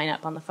 in the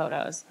lineup on the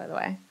photos, by the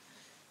way.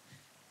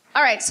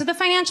 All right, so the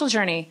financial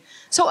journey.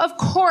 So of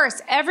course,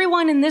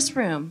 everyone in this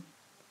room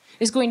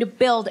is going to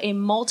build a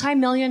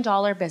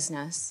multi-million-dollar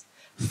business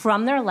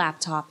from their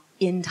laptop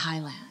in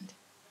Thailand.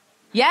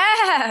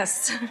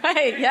 Yes,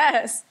 right,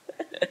 yes.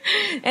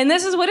 And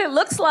this is what it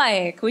looks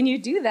like when you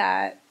do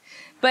that.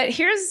 But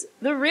here's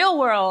the real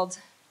world.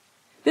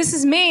 This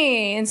is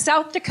me in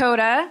South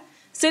Dakota,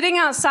 sitting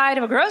outside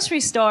of a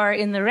grocery store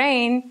in the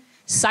rain,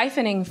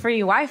 siphoning free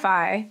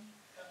Wi-Fi,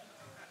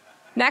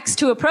 next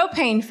to a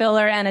propane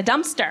filler and a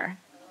dumpster.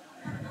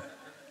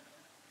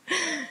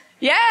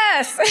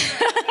 Yes!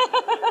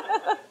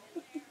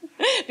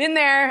 Been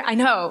there. I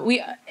know.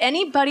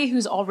 Anybody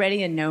who's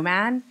already a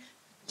nomad,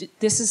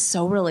 this is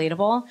so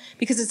relatable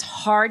because it's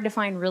hard to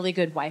find really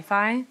good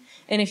Wi-Fi.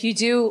 And if you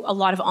do a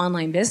lot of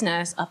online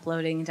business,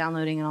 uploading and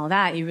downloading and all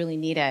that, you really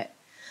need it.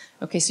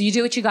 Okay, so you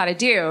do what you got to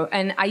do.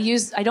 And I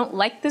don't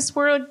like this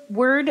word,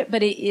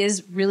 but it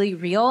is really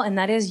real. And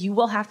that is you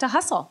will have to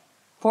hustle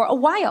for a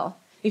while.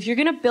 If you're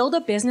going to build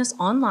a business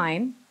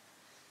online,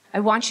 I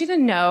want you to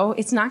know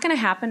it's not going to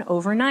happen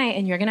overnight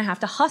and you're going to have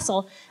to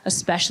hustle,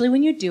 especially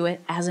when you do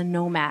it as a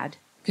nomad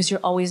because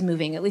you're always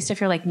moving, at least if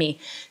you're like me.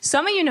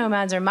 Some of you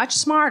nomads are much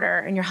smarter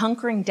and you're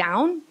hunkering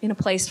down in a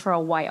place for a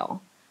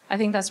while. I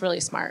think that's really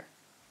smart.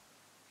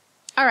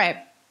 All right.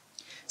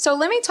 So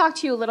let me talk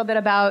to you a little bit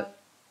about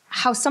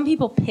how some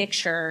people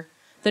picture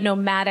the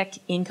nomadic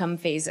income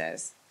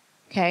phases.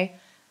 Okay?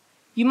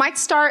 You might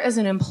start as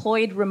an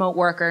employed remote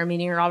worker,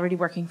 meaning you're already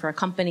working for a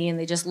company and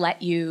they just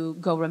let you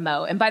go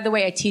remote. And by the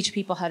way, I teach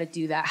people how to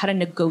do that, how to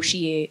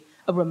negotiate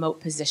a remote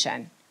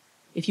position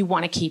if you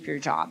want to keep your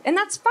job. And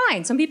that's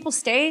fine. Some people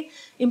stay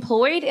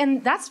employed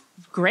and that's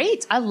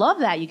great. I love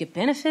that. You get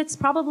benefits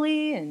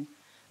probably and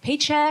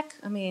paycheck.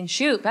 I mean,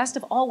 shoot, best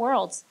of all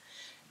worlds.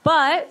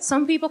 But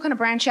some people kind of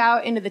branch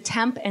out into the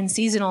temp and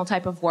seasonal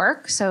type of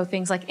work. So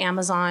things like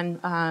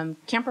Amazon,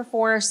 Camper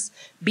Force,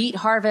 Beet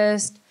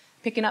Harvest,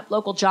 picking up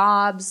local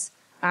jobs,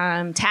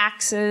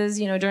 taxes,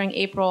 during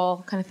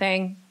April kind of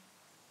thing.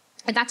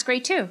 And that's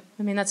great too.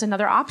 I mean, that's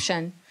another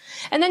option.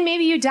 And then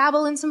maybe you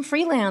dabble in some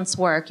freelance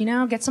work,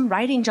 get some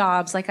writing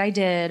jobs like I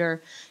did,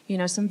 or,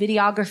 some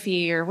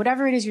videography or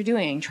whatever it is you're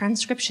doing,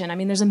 transcription. I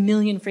mean, there's a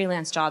million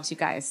freelance jobs, you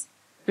guys,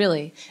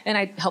 really. And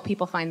I help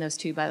people find those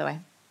too, by the way.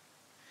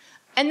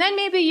 And then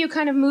maybe you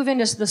kind of move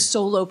into the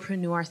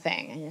solopreneur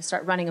thing and you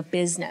start running a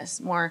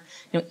business, more,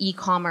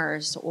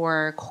 e-commerce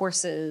or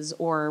courses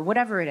or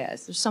whatever it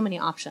is. There's so many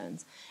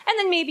options. And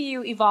then maybe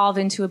you evolve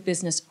into a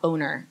business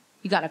owner.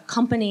 You got a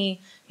company,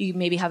 you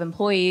maybe have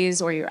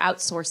employees or you're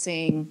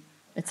outsourcing,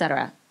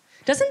 etc.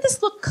 Doesn't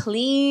this look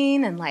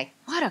clean and like,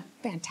 what a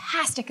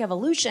fantastic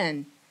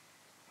evolution?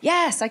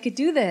 Yes, I could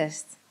do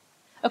this.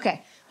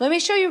 Okay, let me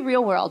show you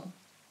real world.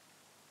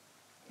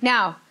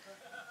 Now,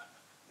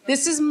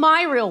 this is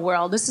my real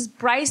world. This is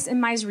Bryce and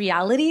my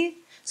reality.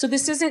 So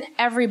this isn't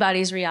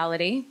everybody's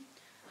reality.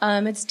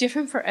 It's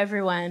different for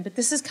everyone, but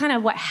this is kind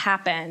of what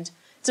happened.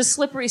 It's a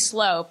slippery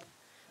slope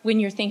when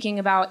you're thinking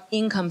about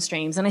income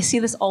streams. And I see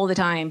this all the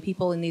time.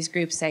 People in these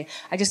groups say,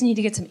 I just need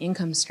to get some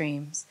income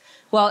streams.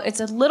 Well, it's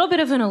a little bit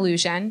of an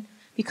illusion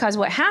because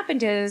what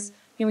happened is,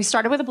 we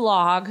started with a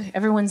blog.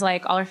 Everyone's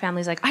like, all our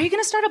family's like, are you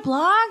going to start a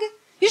blog?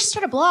 You should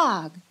start a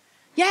blog.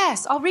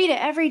 Yes, I'll read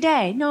it every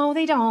day. No,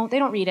 they don't. They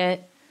don't read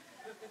it.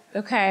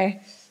 Okay.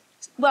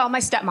 Well, my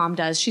stepmom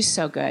does. She's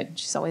so good.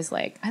 She's always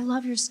like, I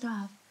love your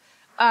stuff.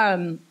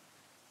 But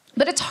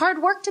it's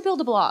hard work to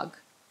build a blog,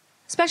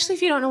 especially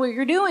if you don't know what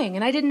you're doing.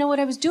 And I didn't know what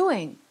I was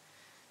doing.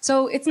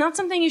 So it's not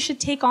something you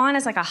should take on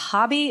as like a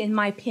hobby, in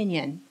my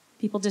opinion.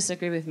 People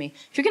disagree with me.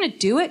 If you're going to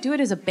do it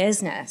as a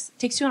business. It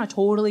takes you on a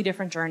totally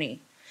different journey.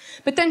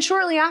 But then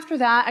shortly after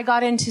that, I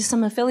got into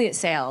some affiliate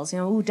sales,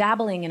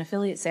 dabbling in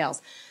affiliate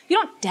sales. You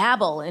don't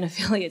dabble in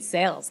affiliate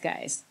sales,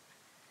 guys.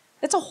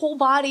 That's a whole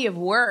body of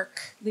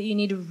work that you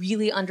need to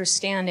really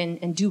understand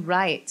and do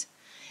right.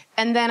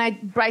 And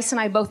then Bryce and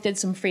I both did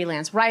some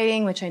freelance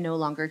writing, which I no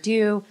longer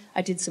do.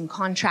 I did some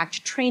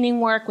contract training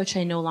work, which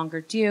I no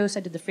longer do. So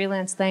I did the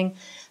freelance thing.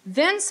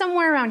 Then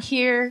somewhere around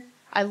here,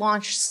 I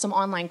launched some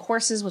online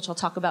courses, which I'll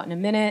talk about in a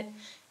minute.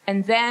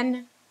 And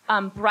then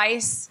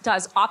Bryce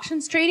does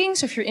options trading.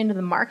 So if you're into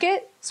the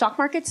market, stock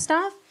market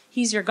stuff,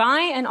 he's your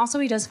guy. And also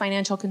he does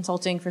financial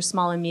consulting for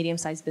small and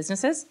medium-sized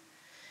businesses.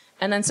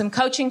 And then some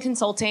coaching,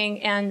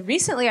 consulting, and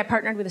recently I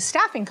partnered with a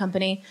staffing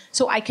company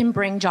so I can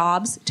bring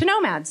jobs to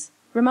nomads,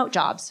 remote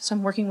jobs. So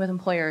I'm working with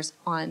employers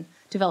on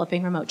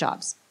developing remote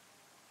jobs.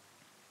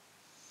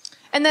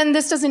 And then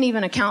this doesn't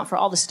even account for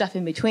all the stuff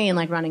in between,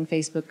 like running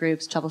Facebook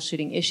groups,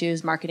 troubleshooting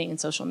issues, marketing, and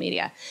social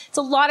media. It's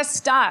a lot of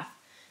stuff.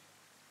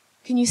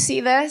 Can you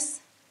see this?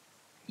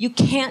 You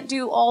can't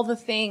do all the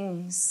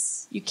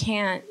things. You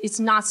can't. It's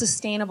not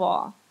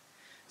sustainable.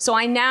 So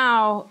I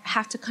now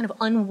have to kind of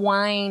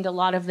unwind a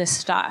lot of this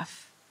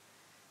stuff.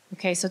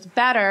 Okay, so it's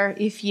better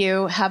if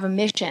you have a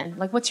mission.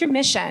 Like, what's your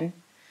mission?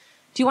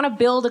 Do you want to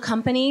build a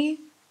company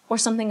or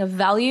something of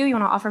value? You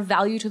want to offer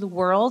value to the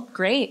world?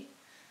 Great.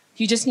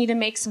 Do you just need to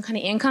make some kind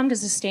of income to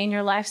sustain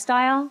your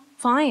lifestyle?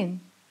 Fine.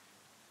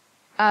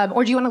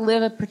 Or do you want to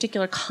live a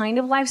particular kind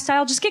of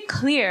lifestyle? Just get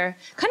clear.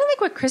 Kind of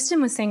like what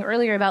Kristen was saying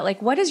earlier about, like,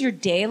 what does your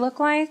day look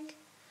like?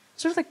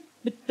 Sort of like,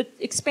 but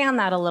expand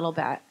that a little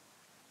bit.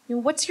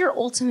 What's your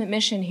ultimate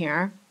mission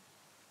here?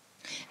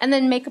 And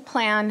then make a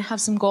plan, have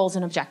some goals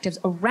and objectives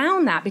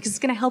around that because it's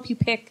going to help you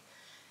pick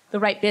the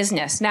right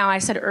business. Now, I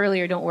said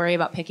earlier, don't worry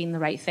about picking the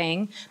right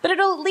thing, but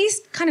it'll at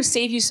least kind of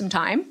save you some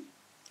time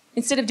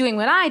instead of doing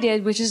what I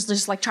did, which is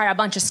just like try a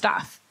bunch of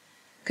stuff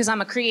because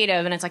I'm a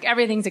creative and it's like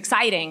everything's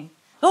exciting.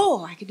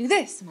 Oh, I could do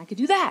this and I could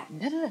do that.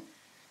 And da, da,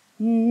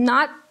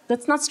 da.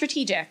 That's not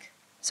strategic.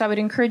 So I would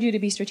encourage you to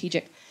be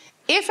strategic.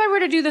 If I were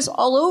to do this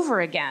all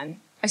over again,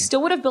 I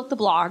still would have built the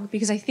blog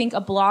because I think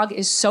a blog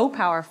is so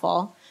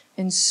powerful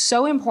and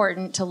so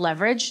important to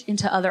leverage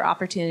into other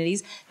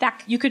opportunities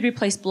that you could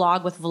replace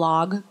blog with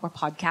vlog or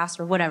podcast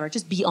or whatever.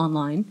 Just be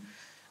online.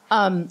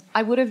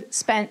 I would have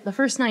spent the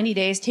first 90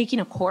 days taking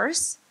a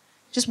course,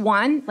 just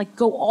one, like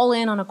go all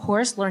in on a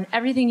course, learn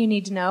everything you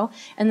need to know,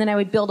 and then I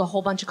would build a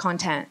whole bunch of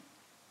content.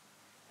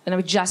 And I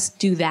would just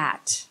do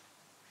that.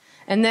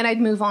 And then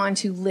I'd move on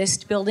to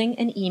list building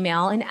and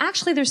email. And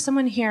actually there's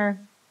someone here.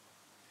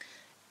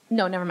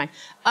 No, never mind.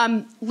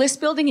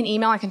 List building and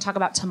email I can talk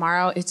about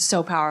tomorrow. It's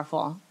so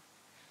powerful.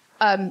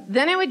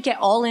 Then I would get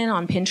all in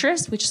on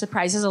Pinterest, which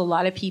surprises a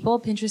lot of people.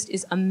 Pinterest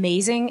is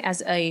amazing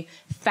as a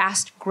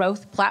fast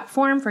growth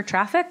platform for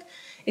traffic.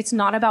 It's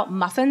not about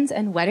muffins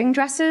and wedding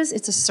dresses.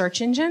 It's a search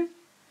engine.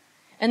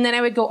 And then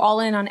I would go all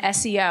in on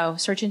SEO,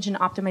 search engine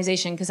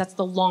optimization, because that's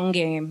the long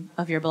game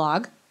of your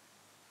blog.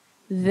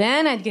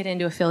 Then I'd get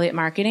into affiliate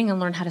marketing and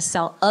learn how to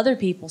sell other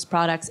people's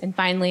products. And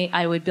finally,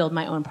 I would build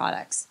my own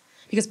products.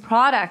 Because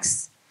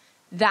products,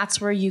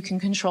 that's where you can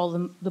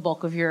control the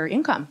bulk of your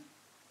income,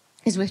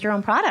 is with your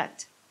own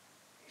product.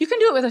 You can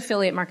do it with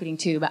affiliate marketing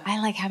too, but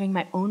I like having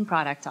my own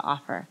product to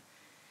offer.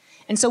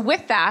 And so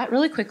with that,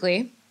 really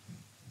quickly,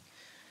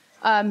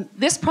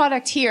 this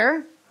product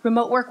here,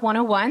 Remote Work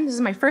 101, this is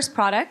my first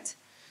product.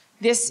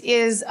 This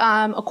is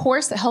a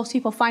course that helps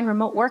people find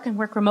remote work and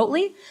work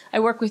remotely. I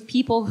work with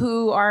people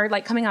who are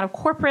like coming out of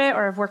corporate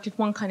or have worked with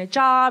one kind of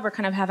job or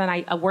kind of have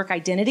a work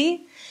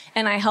identity,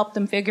 and I help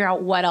them figure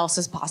out what else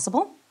is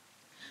possible.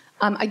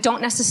 I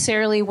don't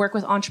necessarily work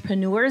with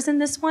entrepreneurs in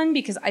this one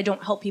because I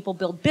don't help people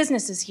build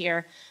businesses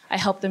here. I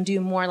help them do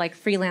more like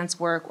freelance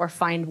work or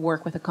find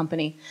work with a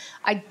company.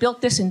 I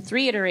built this in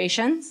 3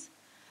 iterations.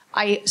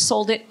 I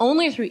sold it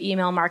only through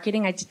email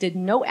marketing. I did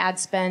no ad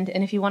spend.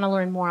 And if you want to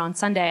learn more on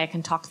Sunday, I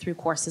can talk through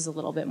courses a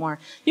little bit more.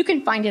 You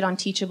can find it on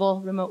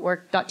Teachable,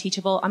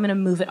 remotework.teachable. I'm going to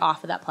move it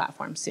off of that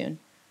platform soon.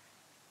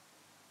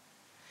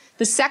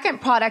 The second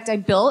product I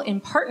built in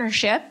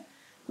partnership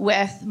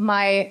with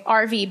my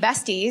RV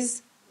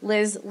besties,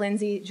 Liz,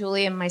 Lindsay,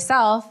 Julie, and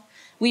myself,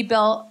 we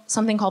built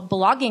something called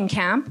Blogging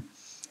Camp.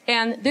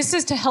 And this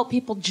is to help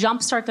people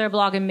jumpstart their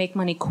blog and make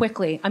money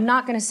quickly. I'm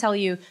not going to tell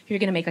you you're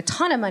going to make a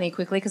ton of money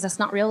quickly because that's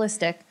not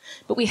realistic.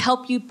 But we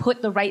help you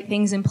put the right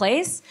things in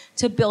place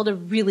to build a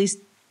really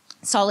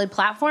solid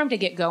platform to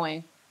get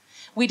going.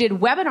 We did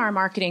webinar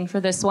marketing for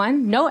this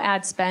one, no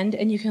ad spend,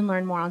 and you can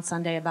learn more on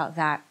Sunday about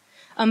that.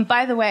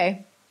 By the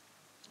way,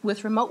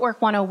 with Remote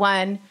Work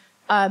 101,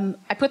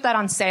 I put that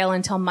on sale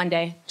until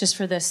Monday, just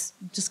for this,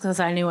 just because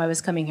I knew I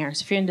was coming here.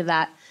 So if you're into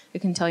that, I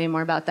can tell you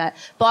more about that.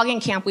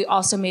 Blogging Camp, we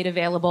also made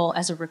available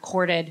as a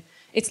recorded.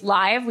 It's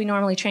live. We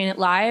normally train it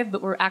live,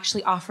 but we're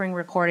actually offering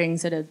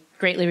recordings at a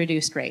greatly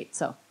reduced rate.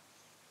 So,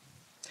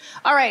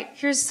 all right,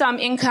 here's some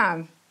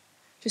income,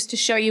 just to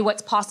show you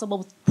what's possible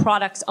with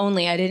products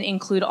only. I didn't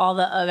include all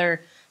the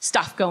other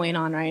stuff going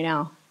on right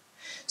now.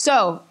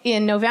 So,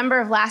 in November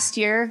of last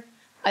year,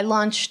 I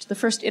launched the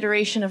first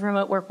iteration of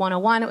Remote Work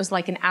 101. It was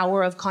like an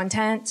hour of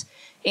content,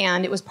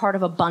 and it was part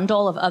of a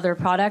bundle of other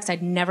products.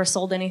 I'd never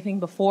sold anything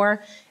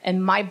before,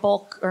 and my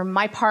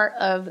part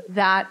of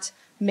that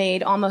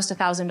made almost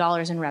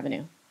 $1,000 in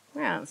revenue.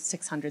 Well,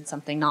 600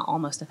 something, not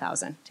almost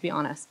 1,000, to be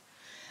honest.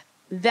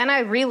 Then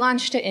I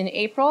relaunched it in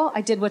April. I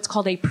did what's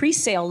called a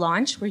pre-sale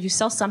launch, where you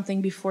sell something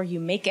before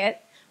you make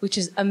it, which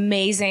is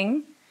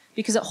amazing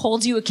because it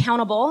holds you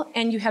accountable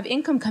and you have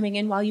income coming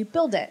in while you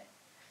build it.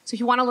 So if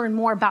you want to learn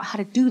more about how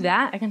to do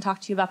that, I can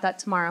talk to you about that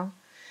tomorrow.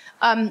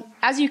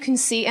 As you can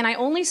see, and I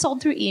only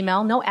sold through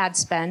email, no ad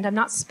spend. I'm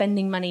not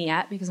spending money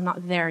yet because I'm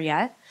not there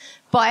yet,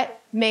 but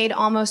made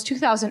almost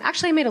 2,000.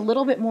 Actually, I made a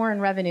little bit more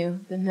in revenue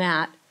than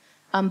that,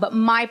 but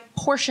my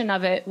portion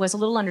of it was a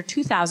little under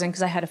 2,000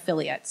 because I had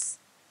affiliates.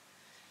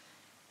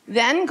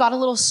 Then got a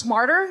little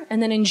smarter,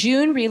 and then in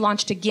June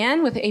relaunched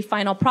again with a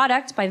final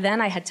product. By then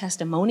I had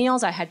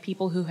testimonials. I had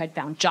people who had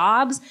found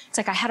jobs. It's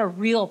like I had a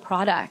real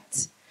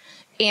product.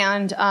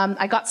 And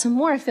I got some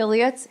more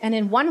affiliates, and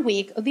in 1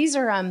 week, these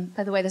are,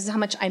 by the way, this is how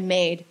much I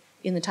made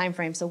in the time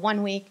frame. So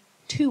 1 week,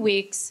 2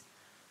 weeks,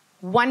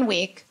 1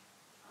 week,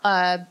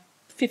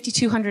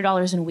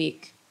 $5,200 in a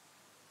week.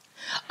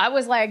 I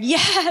was like,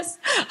 yes,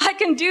 I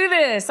can do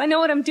this. I know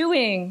what I'm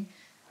doing.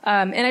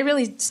 And I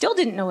really still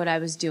didn't know what I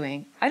was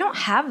doing. I don't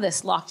have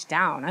this locked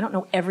down. I don't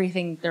know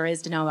everything there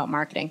is to know about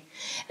marketing.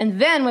 And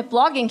then with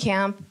Blogging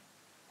Camp,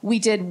 we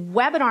did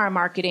webinar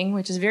marketing,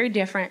 which is very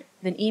different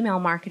than email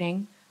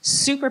marketing.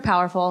 Super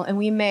powerful, and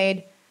we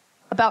made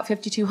about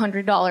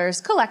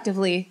 $5,200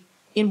 collectively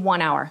in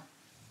 1 hour.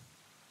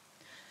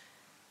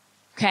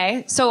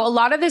 Okay, so a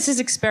lot of this is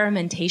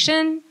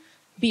experimentation,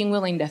 being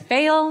willing to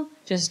fail,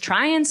 just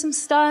trying some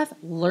stuff,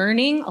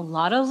 learning, a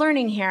lot of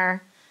learning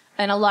here,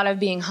 and a lot of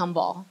being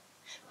humble.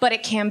 But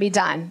it can be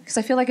done, because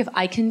I feel like if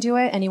I can do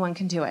it, anyone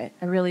can do it.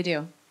 I really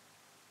do.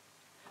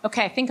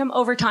 Okay, I think I'm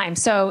over time.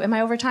 So am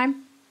I over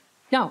time?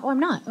 No, oh, I'm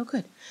not. Oh,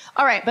 good.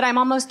 All right, but I'm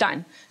almost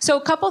done. So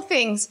a couple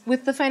things.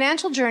 With the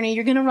financial journey,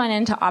 you're going to run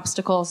into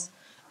obstacles.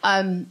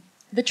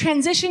 The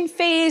transition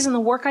phase and the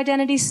work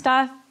identity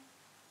stuff,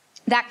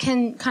 that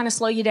can kind of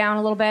slow you down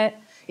a little bit.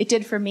 It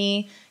did for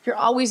me. You're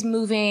always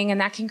moving, and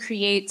that can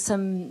create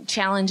some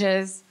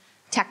challenges,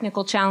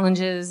 technical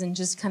challenges, and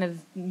just kind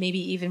of maybe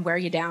even wear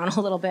you down a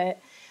little bit.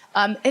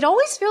 It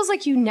always feels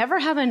like you never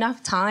have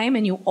enough time,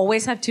 and you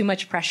always have too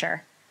much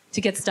pressure to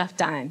get stuff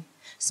done,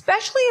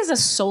 especially as a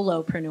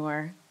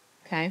solopreneur,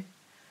 okay?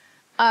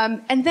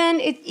 And then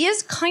it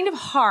is kind of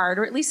hard,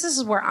 or at least this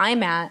is where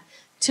I'm at,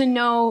 to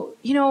know,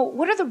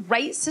 what are the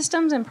right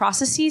systems and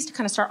processes to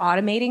kind of start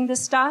automating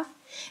this stuff,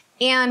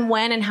 and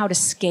when and how to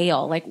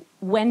scale. Like,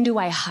 when do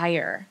I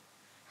hire?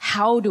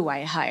 How do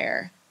I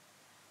hire?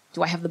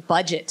 Do I have the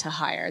budget to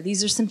hire?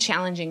 These are some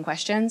challenging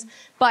questions.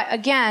 But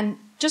again,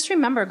 just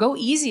remember, go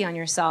easy on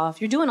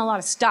yourself. You're doing a lot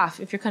of stuff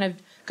if you're kind of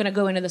going to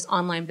go into this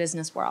online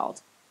business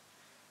world.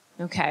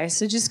 Okay,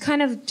 so just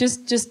kind of,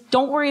 just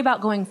don't worry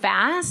about going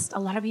fast. A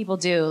lot of people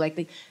do, like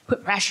they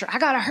put pressure. I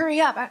gotta hurry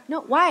up.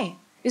 No, why?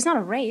 It's not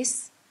a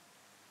race.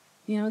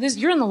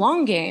 You're in the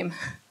long game.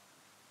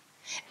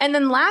 And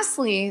then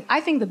lastly,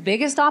 I think the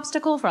biggest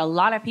obstacle for a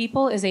lot of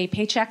people is a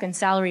paycheck and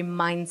salary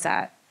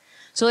mindset.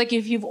 So like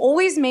if you've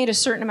always made a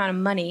certain amount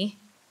of money,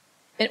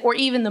 or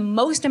even the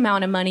most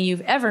amount of money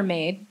you've ever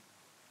made,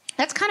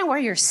 that's kind of where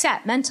you're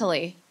set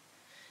mentally.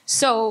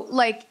 So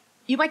like,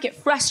 you might get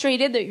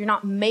frustrated that you're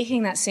not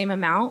making that same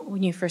amount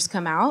when you first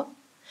come out.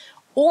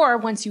 Or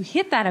once you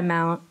hit that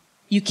amount,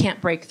 you can't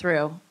break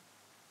through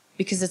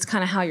because it's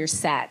kind of how you're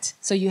set.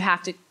 So you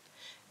have to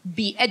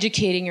be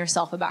educating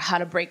yourself about how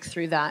to break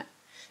through that.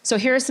 So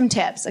here are some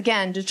tips.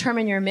 Again,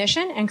 determine your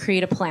mission and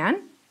create a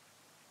plan.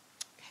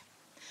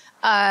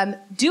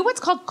 Do what's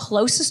called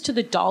closest to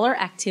the dollar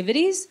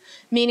activities,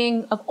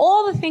 meaning of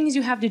all the things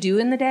you have to do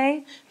in the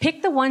day,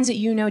 pick the ones that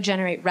you know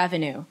generate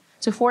revenue.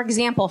 So for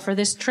example, for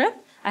this trip,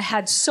 I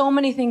had so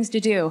many things to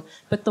do,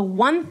 but the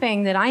one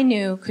thing that I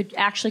knew could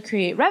actually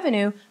create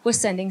revenue was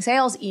sending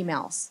sales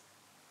emails.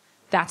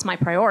 That's my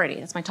priority.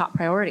 That's my top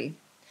priority.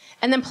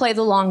 And then play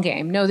the long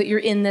game. Know that you're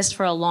in this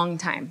for a long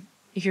time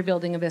if you're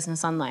building a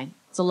business online.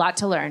 It's a lot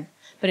to learn,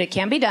 but it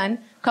can be done.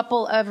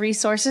 Couple of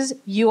resources.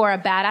 You Are a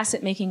Badass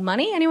at Making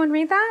Money. Anyone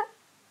read that?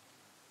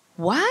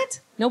 What?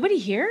 Nobody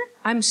here?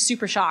 I'm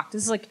super shocked.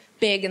 This is like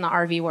big in the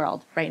RV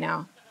world right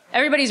now.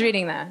 Everybody's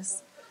reading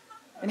this.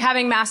 And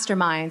having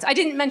masterminds. I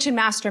didn't mention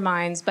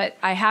masterminds, but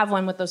I have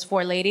one with those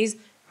 4 ladies.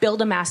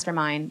 Build a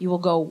mastermind. You will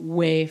go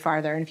way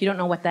farther. And if you don't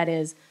know what that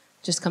is,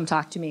 just come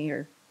talk to me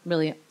or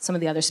really some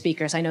of the other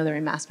speakers. I know they're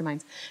in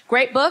masterminds.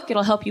 Great book.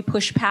 It'll help you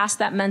push past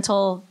that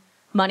mental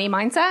money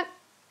mindset.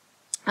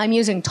 I'm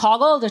using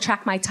Toggle to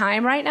track my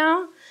time right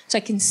now so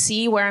I can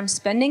see where I'm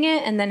spending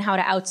it and then how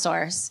to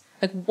outsource,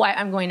 like what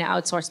I'm going to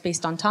outsource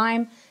based on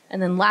time.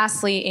 And then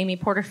lastly, Amy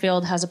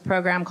Porterfield has a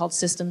program called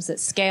Systems That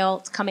Scale.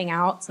 It's coming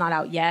out. It's not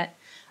out yet.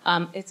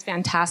 It's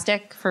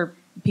fantastic for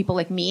people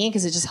like me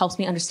because it just helps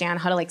me understand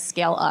how to like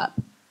scale up.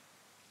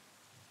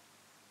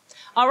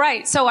 All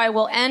right, so I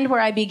will end where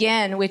I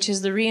began, which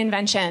is the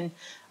reinvention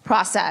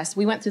process.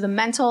 We went through the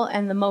mental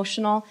and the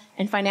emotional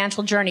and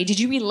financial journey. Did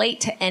you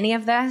relate to any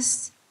of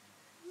this?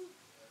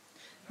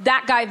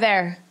 That guy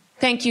there.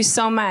 Thank you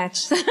so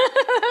much.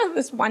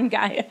 This one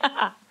guy.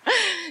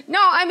 No,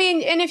 I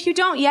mean, and if you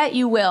don't yet,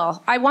 you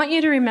will. I want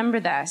you to remember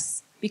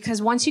this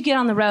because once you get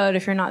on the road,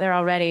 if you're not there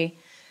already,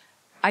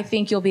 I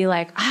think you'll be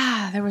like,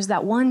 there was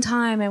that one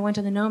time I went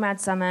to the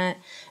Nomad Summit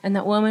and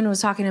that woman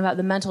was talking about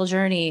the mental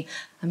journey.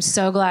 I'm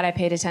so glad I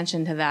paid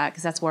attention to that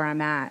because that's where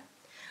I'm at.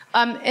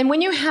 And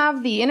when you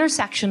have the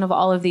intersection of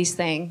all of these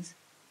things,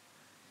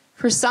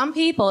 for some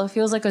people, it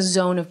feels like a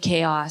zone of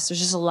chaos. There's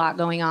just a lot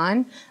going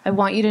on. I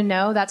want you to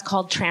know that's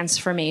called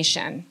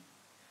transformation.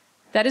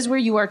 That is where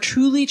you are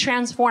truly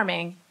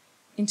transforming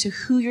into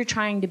who you're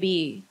trying to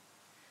be.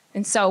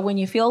 And so when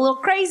you feel a little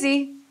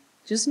crazy,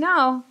 just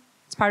know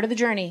it's part of the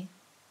journey.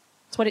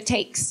 It's what it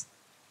takes.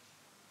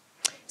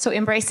 So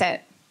embrace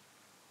it.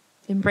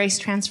 Embrace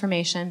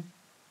transformation.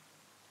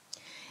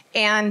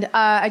 And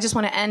I just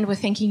want to end with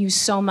thanking you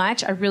so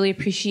much. I really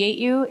appreciate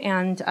you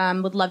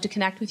and would love to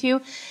connect with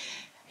you.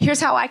 Here's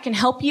how I can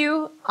help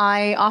you.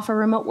 I offer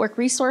remote work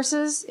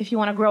resources if you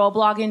want to grow a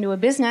blog into a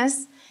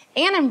business.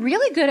 And I'm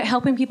really good at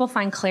helping people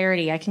find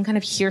clarity. I can kind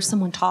of hear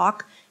someone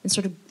talk and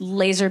sort of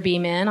laser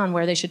beam in on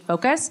where they should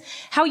focus.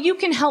 How you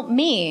can help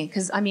me,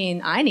 because I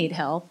mean, I need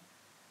help,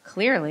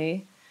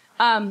 clearly.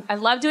 I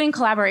love doing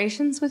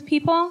collaborations with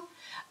people.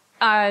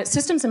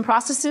 Systems and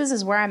processes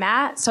is where I'm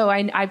at. So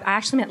I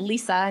actually met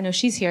Lisa. I know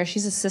she's here.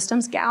 She's a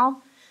systems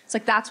gal. It's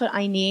like, that's what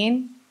I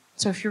need.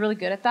 So if you're really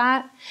good at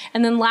that.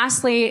 And then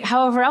lastly,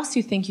 however else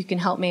you think you can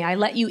help me, I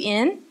let you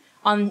in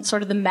on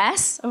sort of the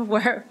mess of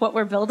what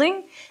we're building.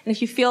 And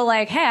if you feel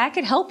like, hey, I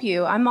could help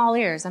you, I'm all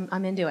ears.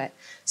 I'm into it.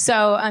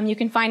 So you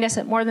can find us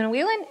at Than A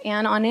Wheelin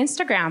and on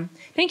Instagram.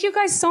 Thank you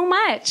guys so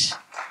much.